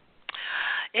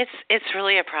 It's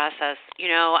really a process.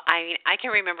 I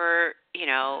can remember,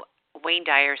 Wayne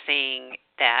Dyer saying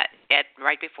that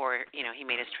right before, he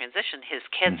made his transition, his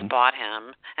kids bought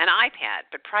him an iPad.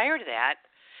 But prior to that,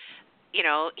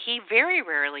 he very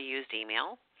rarely used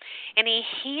email, and he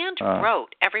hand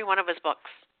wrote every one of his books.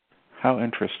 How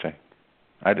interesting.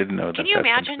 I didn't know that. Can you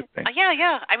imagine?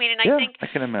 Yeah. I mean, and I think, I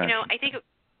can imagine. I think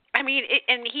I mean,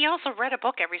 and he also read a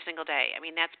book every single day. I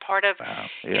mean, that's part of, Wow.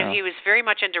 you know, he was very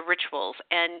much into rituals.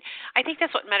 And I think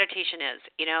that's what meditation is.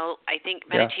 You know, I think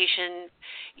meditation,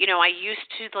 you know, I used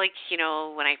to, like, you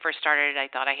know, when I first started, I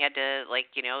thought I had to,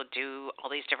 like, you know, do all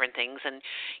these different things. And,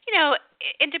 you know,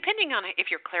 and depending on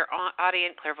if you're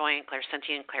clairaudient, clairvoyant,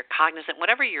 clairsentient, claircognizant,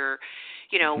 whatever you're,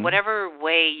 you know, whatever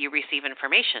way you receive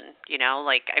information, you know,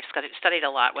 like I've studied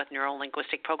a lot with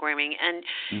neuro-linguistic programming. And,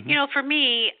 you know, for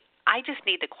me, I just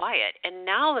need the quiet. And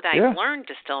now that I've learned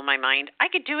to still my mind, I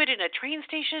could do it in a train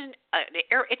station.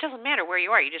 It doesn't matter where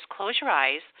you are. You just close your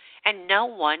eyes, and no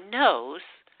one knows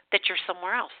that you're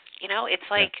somewhere else. You know, it's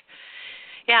like,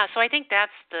 so I think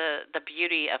that's the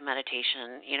beauty of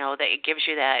meditation, you know, that it gives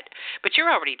you that. But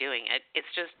you're already doing it. It's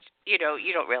just, you know,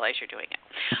 you don't realize you're doing it.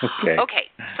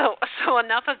 Okay. So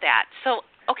enough of that. So,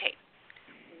 okay,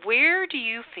 where do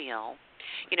you feel,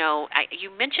 you know, you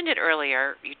mentioned it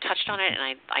earlier, you touched on it, and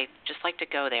I just like to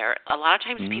go there. A lot of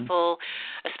times people,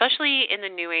 especially in the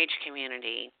New Age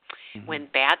community, when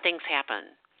bad things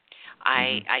happen,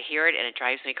 I hear it and it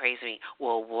drives me crazy.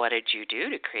 Well, what did you do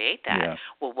to create that?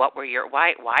 Well, what were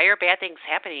why are bad things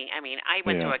happening? I mean, I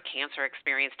went through a cancer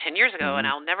experience 10 years ago, and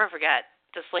I'll never forget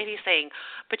this lady saying,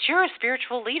 but you're a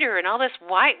spiritual leader and all this,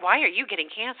 why are you getting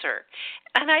cancer?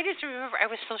 And I just remember I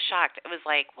was so shocked. It was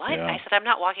like, what? I said, I'm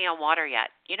not walking on water yet,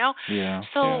 you know?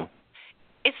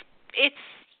 It's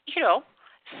you know,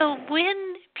 so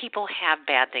when people have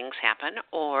bad things happen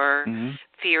or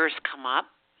fears come up,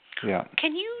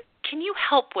 can you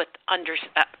help with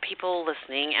people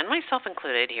listening, and myself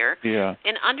included here,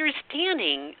 in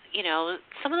understanding, you know,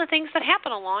 some of the things that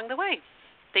happen along the way?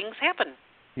 Things happen.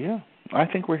 Yeah. I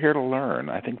think we're here to learn.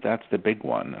 I think that's the big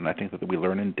one, and I think that we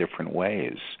learn in different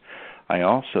ways. I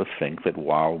also think that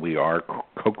while we are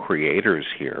co-creators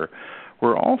here,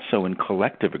 we're also in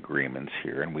collective agreements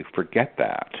here, and we forget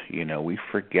that. You know, we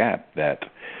forget that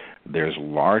there's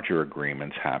larger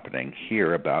agreements happening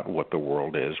here about what the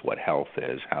world is, what health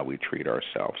is, how we treat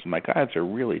ourselves. And my guides are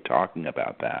really talking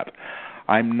about that.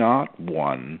 I'm not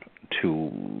one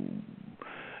to,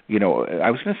 you know, I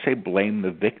was going to say blame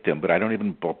the victim, but I don't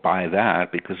even buy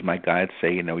that, because my guides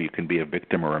say, you know, you can be a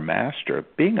victim or a master.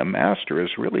 Being a master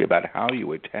is really about how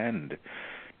you attend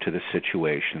to the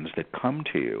situations that come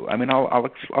to you. I mean,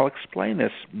 I'll explain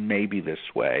this maybe this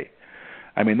way.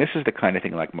 I mean, this is the kind of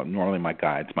thing like normally my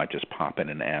guides might just pop in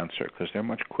and answer, because they're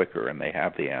much quicker and they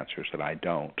have the answers that I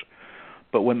don't.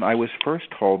 But when I was first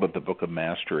told that the Book of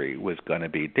Mastery was going to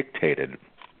be dictated,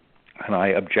 and I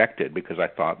objected because I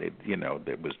thought, they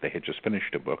had just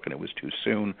finished a book and it was too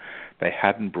soon. They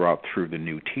hadn't brought through the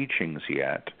new teachings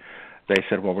yet. They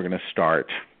said, well, we're going to start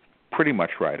pretty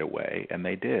much right away, and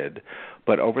they did.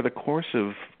 But over the course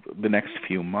of the next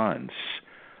few months,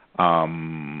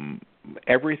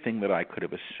 everything that I could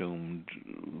have assumed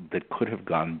that could have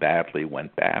gone badly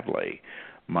went badly.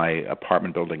 My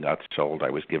apartment building got sold. I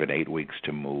was given 8 weeks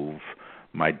to move.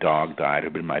 My dog died,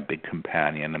 had been my big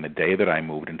companion, and the day that I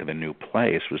moved into the new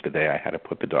place was the day I had to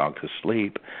put the dog to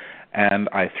sleep. And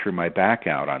I threw my back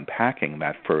out unpacking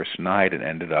that first night and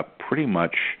ended up pretty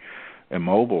much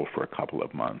immobile for a couple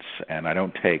of months. And I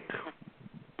don't take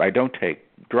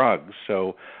drugs,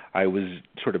 so I was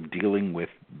sort of dealing with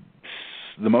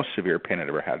the most severe pain I'd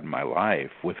ever had in my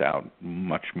life without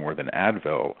much more than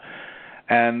Advil.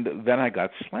 And then I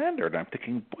got slandered. I'm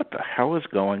thinking, what the hell is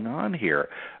going on here?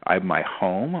 I have my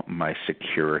home, my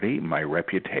security, my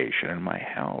reputation, and my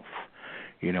health.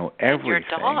 You know, everything.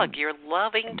 Your dog, your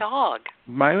loving dog.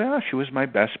 She was my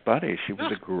best buddy. She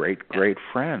was a great, great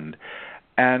friend.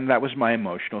 And that was my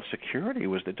emotional security,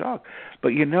 was the dog. But,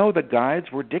 you know, the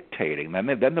guides were dictating.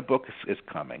 Then the book is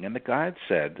coming, and the guides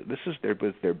said, this is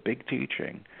their big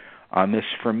teaching on this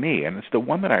for me, and it's the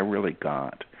one that I really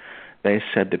got. They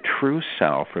said the true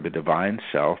self, or the divine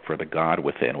self, or the God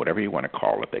within, whatever you want to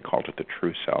call it, they called it the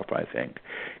true self, I think,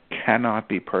 cannot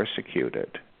be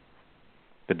persecuted.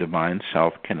 The divine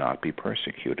self cannot be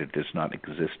persecuted. It does not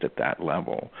exist at that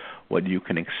level. What you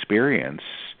can experience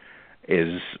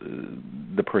is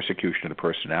the persecution of the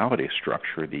personality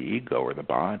structure, the ego, or the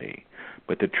body.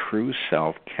 But the true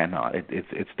self cannot.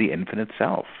 It's the infinite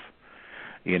self.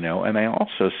 You know, and they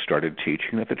also started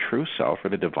teaching that the true self,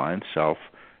 or the divine self,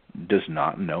 does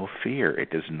not know fear. It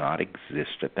does not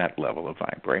exist at that level of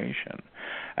vibration.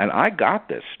 And I got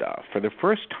this stuff. For the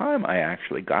first time, I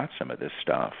actually got some of this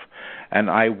stuff. And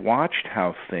I watched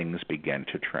how things began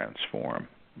to transform,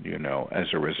 you know, as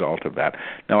a result of that.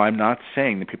 Now, I'm not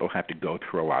saying that people have to go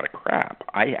through a lot of crap.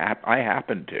 I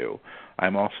happen to.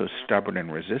 I'm also stubborn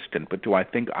and resistant. But do I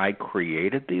think I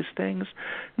created these things?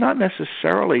 Not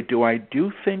necessarily.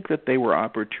 Do think that they were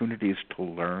opportunities to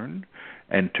learn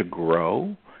and to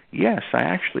grow? Yes, I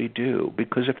actually do,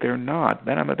 because if they're not,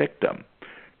 then I'm a victim.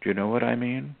 Do you know what I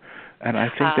mean? And I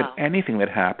think that anything that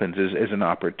happens is an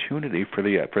opportunity for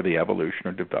the evolution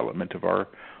or development of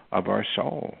our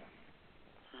soul.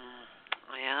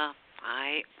 Yeah,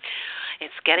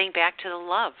 it's getting back to the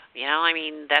love. I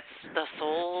mean, that's the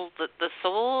soul. The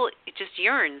soul, it just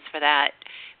yearns for that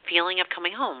feeling of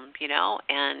coming home.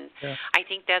 And Yeah. I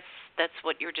think that's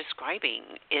what you're describing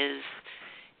is,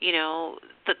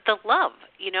 the love.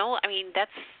 I mean,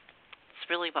 that's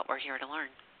really what we're here to learn.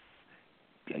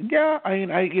 Yeah, I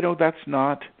mean, that's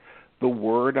not the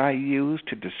word I use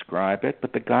to describe it,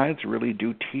 but the guides really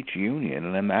do teach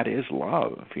union, and that is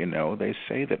love. They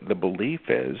say that the belief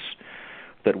is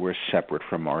that we're separate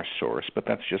from our source, but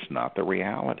that's just not the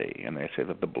reality. And they say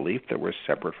that the belief that we're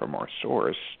separate from our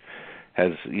source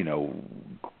has,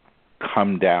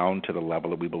 come down to the level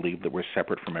that we believe that we're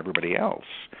separate from everybody else.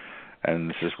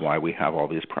 And this is why we have all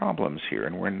these problems here,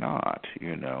 and we're not,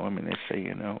 I mean, they say,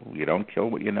 you don't kill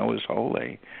what you know is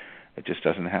holy. It just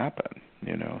doesn't happen,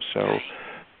 So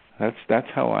that's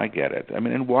how I get it. I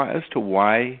mean, and as to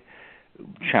why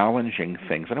challenging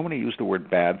things, I don't want to use the word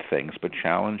bad things, but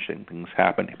challenging things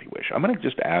happen if you wish. I'm going to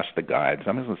just ask the guides.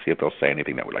 I'm just going to see if they'll say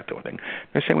anything that we'd like to think.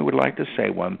 They're saying we would like to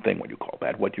say one thing, what you call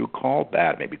bad. What you call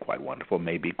bad may be quite wonderful,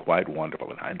 may be quite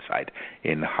wonderful in hindsight.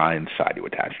 In hindsight, you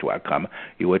attach to outcome.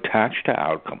 You attach to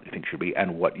outcome what you think should be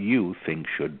and what you think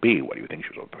should be. What you think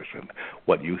should be.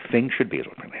 What you think should be is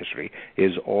what's in history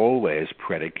is always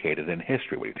predicated in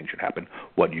history. What you think should happen.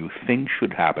 What you think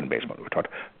should happen based on what you were taught,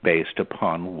 based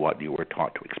upon what you were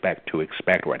taught to expect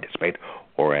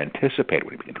or anticipate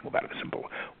when you begin to move out of the symbol.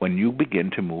 When you begin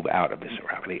to move out of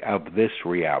this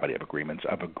reality of agreements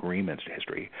to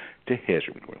history, so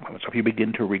you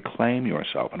begin to reclaim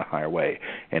yourself in a higher way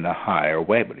when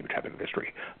you tap into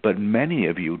history. But many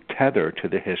of you tether to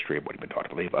the history of what you've been taught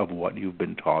to believe, of what you've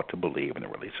been taught to believe, and the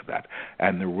release of that.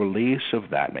 And the release of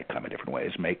that may come in different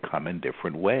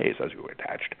ways, as you were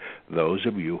attached. Those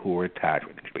of you who are attached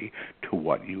to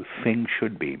what you think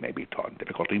should be may be taught in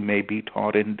difficulty, may be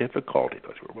taught in difficulty,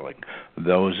 those who are willing.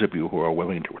 Those of you who are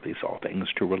willing to release all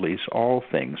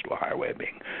things to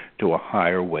a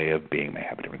higher way of being, may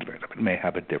have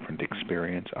a different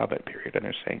experience of it, period. And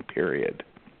they're saying period.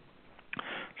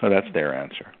 So that's their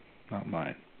answer, not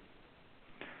mine.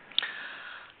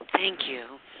 Thank you.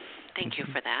 Thank you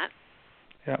for that.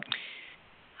 Yeah.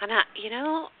 And,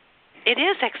 it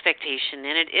is expectation,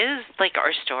 and it is like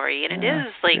our story, and it is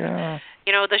like, the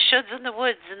shoulds and the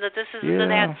woulds and the thises and the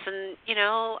that's, and,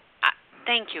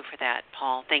 thank you for that,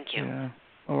 Paul. Thank you. Yeah.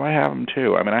 Well, I have them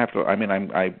too. I mean,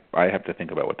 I have to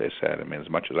think about what they said. I mean, as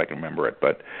much as I can remember it,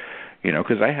 but,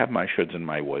 because I have my shoulds and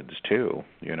my woulds too.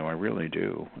 I really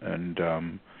do. And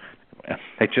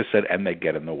they just said, and they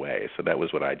get in the way. So that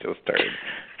was what I just heard.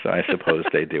 So I suppose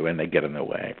they do, and they get in the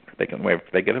way. They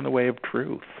get in the way of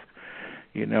truth.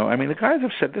 I mean, the guys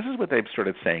have said, this is what they've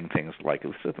started saying things like,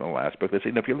 this is in the last book, they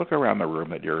say, if you look around the room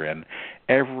that you're in,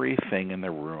 everything in the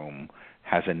room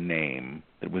has a name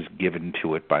that was given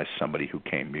to it by somebody who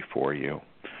came before you.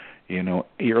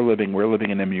 We're living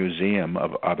in a museum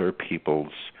of other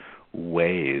people's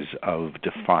ways of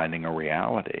defining a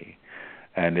reality.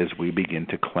 And as we begin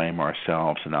to claim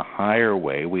ourselves in a higher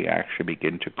way, we actually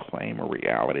begin to claim a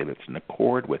reality that's in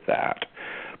accord with that.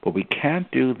 But we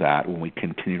can't do that when we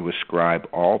continue to ascribe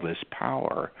all this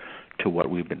power to what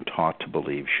we've been taught to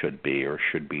believe should be or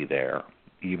should be there,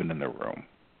 even in the room.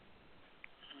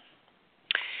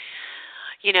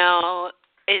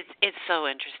 It's so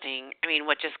interesting. I mean,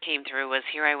 what just came through was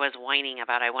here I was whining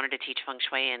about I wanted to teach feng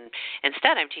shui, and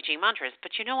instead I'm teaching mantras.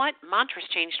 But you know what? Mantras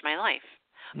changed my life.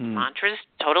 Mantras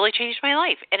totally changed my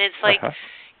life. And it's like,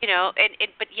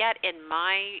 but yet in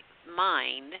my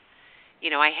mind,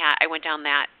 I went down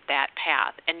that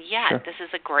path. And yet this is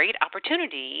a great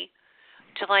opportunity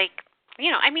to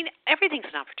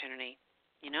everything's an opportunity,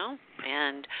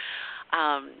 And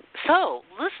so,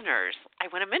 listeners, I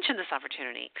want to mention this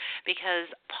opportunity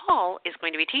because Paul is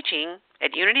going to be teaching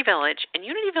at Unity Village, and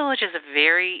Unity Village is a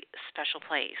very special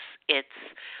place.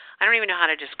 I don't even know how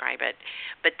to describe it,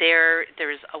 but there's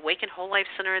Awaken Whole Life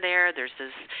Center there. There's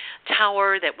this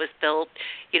tower that was built,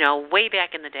 way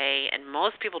back in the day, and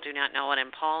most people do not know it.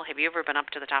 And Paul, have you ever been up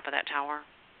to the top of that tower?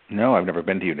 No, I've never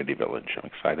been to Unity Village. I'm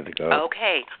excited to go.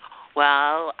 Okay.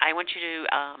 Well, I want you to,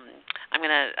 I'm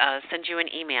going to send you an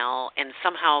email and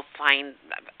somehow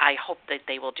I hope that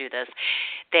they will do this.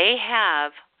 They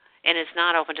have, and it's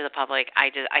not open to the public,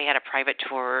 I had a private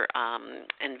tour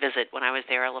and visit when I was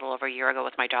there a little over a year ago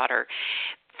with my daughter.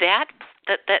 That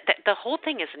the whole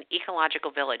thing is an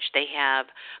ecological village. They have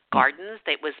gardens.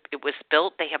 It was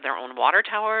built. They have their own water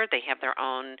tower. They have their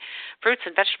own fruits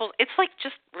and vegetables. It's like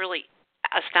just really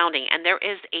astounding. And there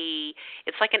is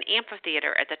it's like an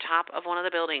amphitheater at the top of one of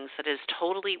the buildings that is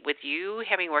totally, with you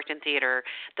having worked in theater,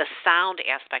 the sound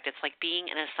aspect, it's like being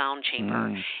in a sound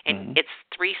chamber. And it's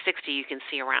 360 you can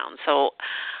see around. So,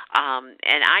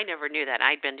 and I never knew that.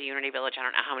 I'd been to Unity Village I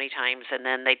don't know how many times, and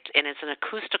it's an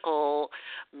acoustical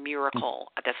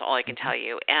miracle. That's all I can tell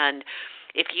you. And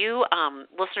if you,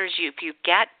 listeners, if you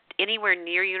get anywhere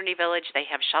near Unity Village, they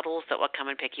have shuttles that will come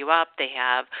and pick you up. They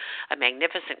have a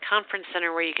magnificent conference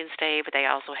center where you can stay, but they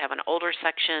also have an older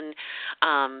section.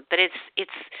 But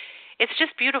it's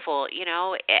just beautiful,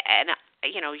 and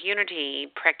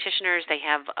Unity practitioners, they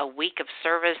have a week of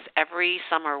service every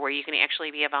summer where you can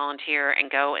actually be a volunteer and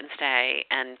go and stay,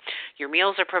 and your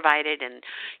meals are provided, and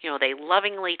they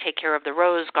lovingly take care of the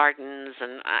rose gardens,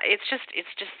 and it's just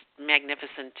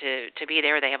magnificent to be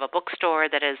there. They have a bookstore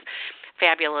that is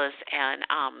fabulous, and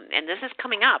this is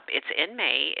coming up. It's in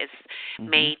May. It's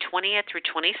May 20th through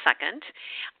 22nd,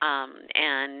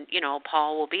 and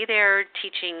Paul will be there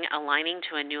teaching Aligning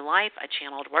to a New Life, a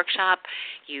channeled workshop.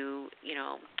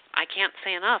 I can't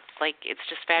say enough. Like, it's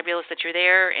just fabulous that you're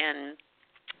there. And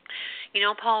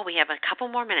Paul, we have a couple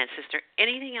more minutes. Is there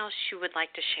anything else you would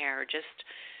like to share? Just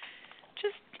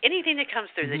anything that comes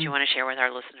through that you want to share with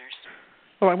our listeners?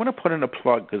 Well, I want to put in a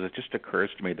plug because it just occurs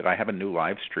to me that I have a new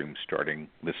live stream starting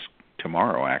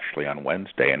tomorrow, actually, on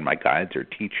Wednesday, and my guides are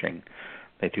teaching.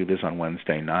 They do this on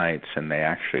Wednesday nights, and they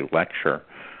actually lecture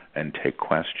and take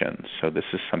questions. So this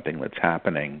is something that's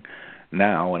happening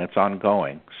now, and it's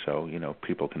ongoing. So,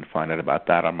 people can find out about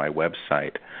that on my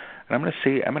website. And I'm going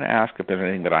to ask if there's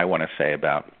anything that I want to say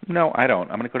about. No, I don't.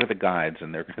 I'm going to go to the guides,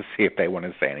 and they're going to see if they want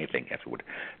to say anything. Yes, we would.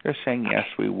 They're saying, yes,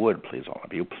 we would. Please, all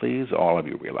of you. Please, all of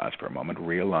you, realize for a moment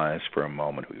who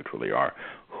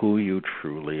you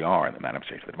truly are, in the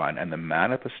manifestation of the divine. And the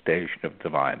manifestation of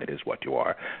divine, that is what you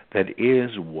are,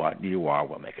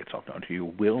 will make itself known to you,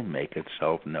 will make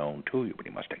itself known to you. But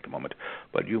you must take the moment.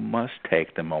 But you must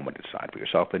take the moment to decide for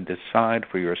yourself, and decide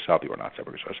for yourself you are not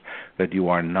separate from your source, that you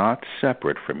are not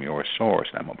separate from your source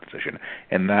in that moment of decision.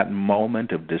 In that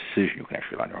moment of decision, you can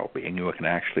actually align your whole being. You can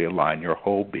actually align your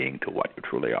whole being to what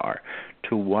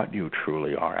you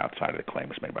truly are, outside of the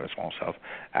claims made by the small self,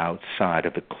 outside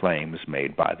of the claims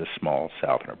made by the small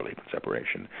self in her belief in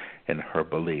separation. In her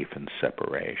belief in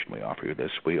separation, we offer you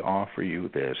this. We offer you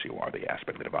this. You are the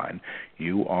aspect of the divine.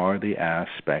 You are the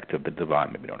aspect of the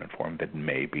divine, may be known in form, that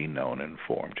may be known in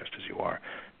form, just as you are.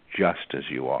 Just as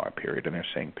you are, period. And they're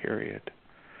saying period.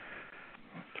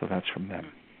 So that's from them.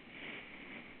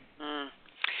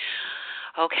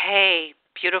 Okay,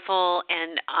 beautiful.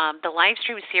 And the live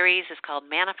stream series is called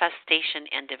Manifestation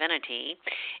and Divinity.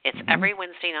 It's every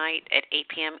Wednesday night at 8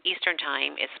 p.m. Eastern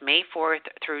Time. It's May 4th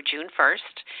through June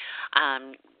 1st.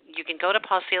 You can go to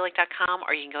paulselig.com,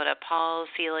 or you can go to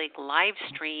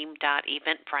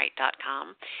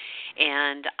paulseliglivestream.eventbrite.com.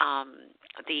 And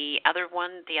the other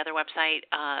website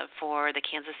for the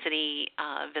Kansas City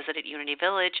visit at Unity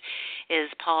Village is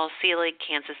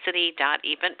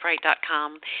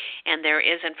paulseligkansascity.eventbrite.com, and there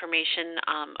is information,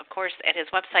 of course, at his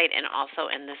website and also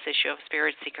in this issue of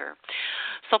Spirit Seeker.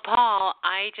 So, Paul,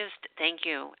 I just thank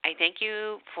you. I thank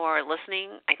you for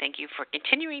listening. I thank you for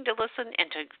continuing to listen and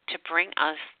to bring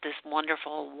us this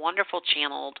wonderful, wonderful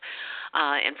channeled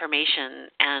information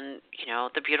and,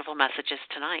 the beautiful messages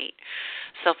tonight.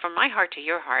 So from my heart to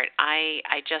your heart, I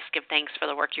just give thanks for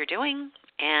the work you're doing,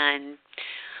 and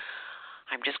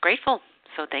I'm just grateful.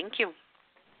 So thank you.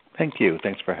 Thank you.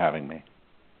 Thanks for having me.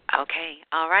 Okay.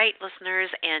 All right, listeners,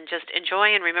 and just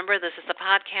enjoy. And remember, this is a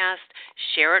podcast.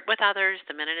 Share it with others.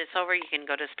 The minute it's over, you can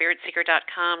go to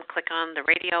spiritseeker.com, click on the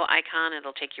radio icon.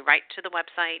 It'll take you right to the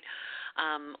website.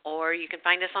 Or you can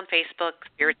find us on Facebook,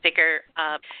 Spirit Seeker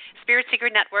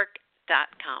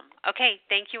Network.com. Okay,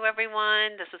 thank you,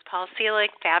 everyone. This is Paul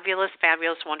Selig, fabulous,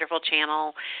 wonderful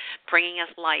channel, bringing us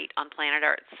light on planet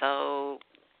Earth. So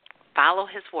follow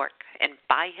his work and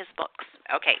buy his books.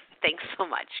 Okay, thanks so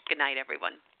much. Good night,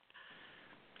 everyone.